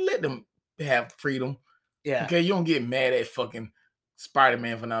like, "Nigga, let them have freedom." Yeah. Okay, you don't get mad at fucking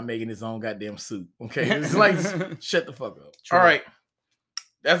Spider-Man for not making his own goddamn suit. Okay, it's like shut the fuck up. True. All right,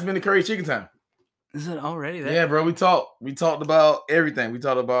 that's been the curry chicken time. Is it already that? Yeah, bro. We talked about everything. We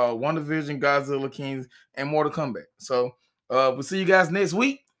talked about WandaVision, Godzilla Kings, and Mortal Kombat. So we'll see you guys next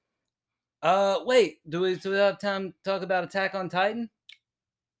week. Wait. Do we have time to talk about Attack on Titan?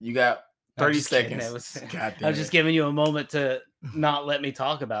 You got I'm 30 just kidding. seconds. I was just giving you a moment to not let me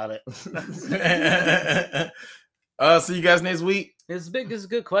talk about it. See you guys next week. It's a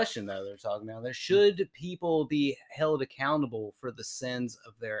good question though. They're talking about there should people be held accountable for the sins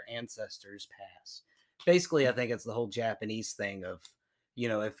of their ancestors past. Basically, I think it's the whole Japanese thing of,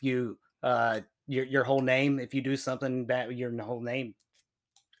 if you your whole name, if you do something bad, your whole name,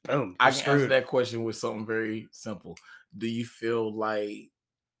 boom. I you're can answer screwed. that question with something very simple. Do you feel like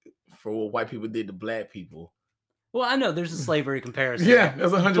for what white people did to black people? Well, I know there's a slavery comparison. Yeah,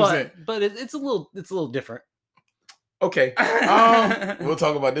 that's 100%. But it's a little different. Okay. We'll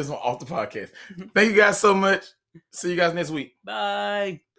talk about this one off the podcast. Thank you guys so much. See you guys next week. Bye.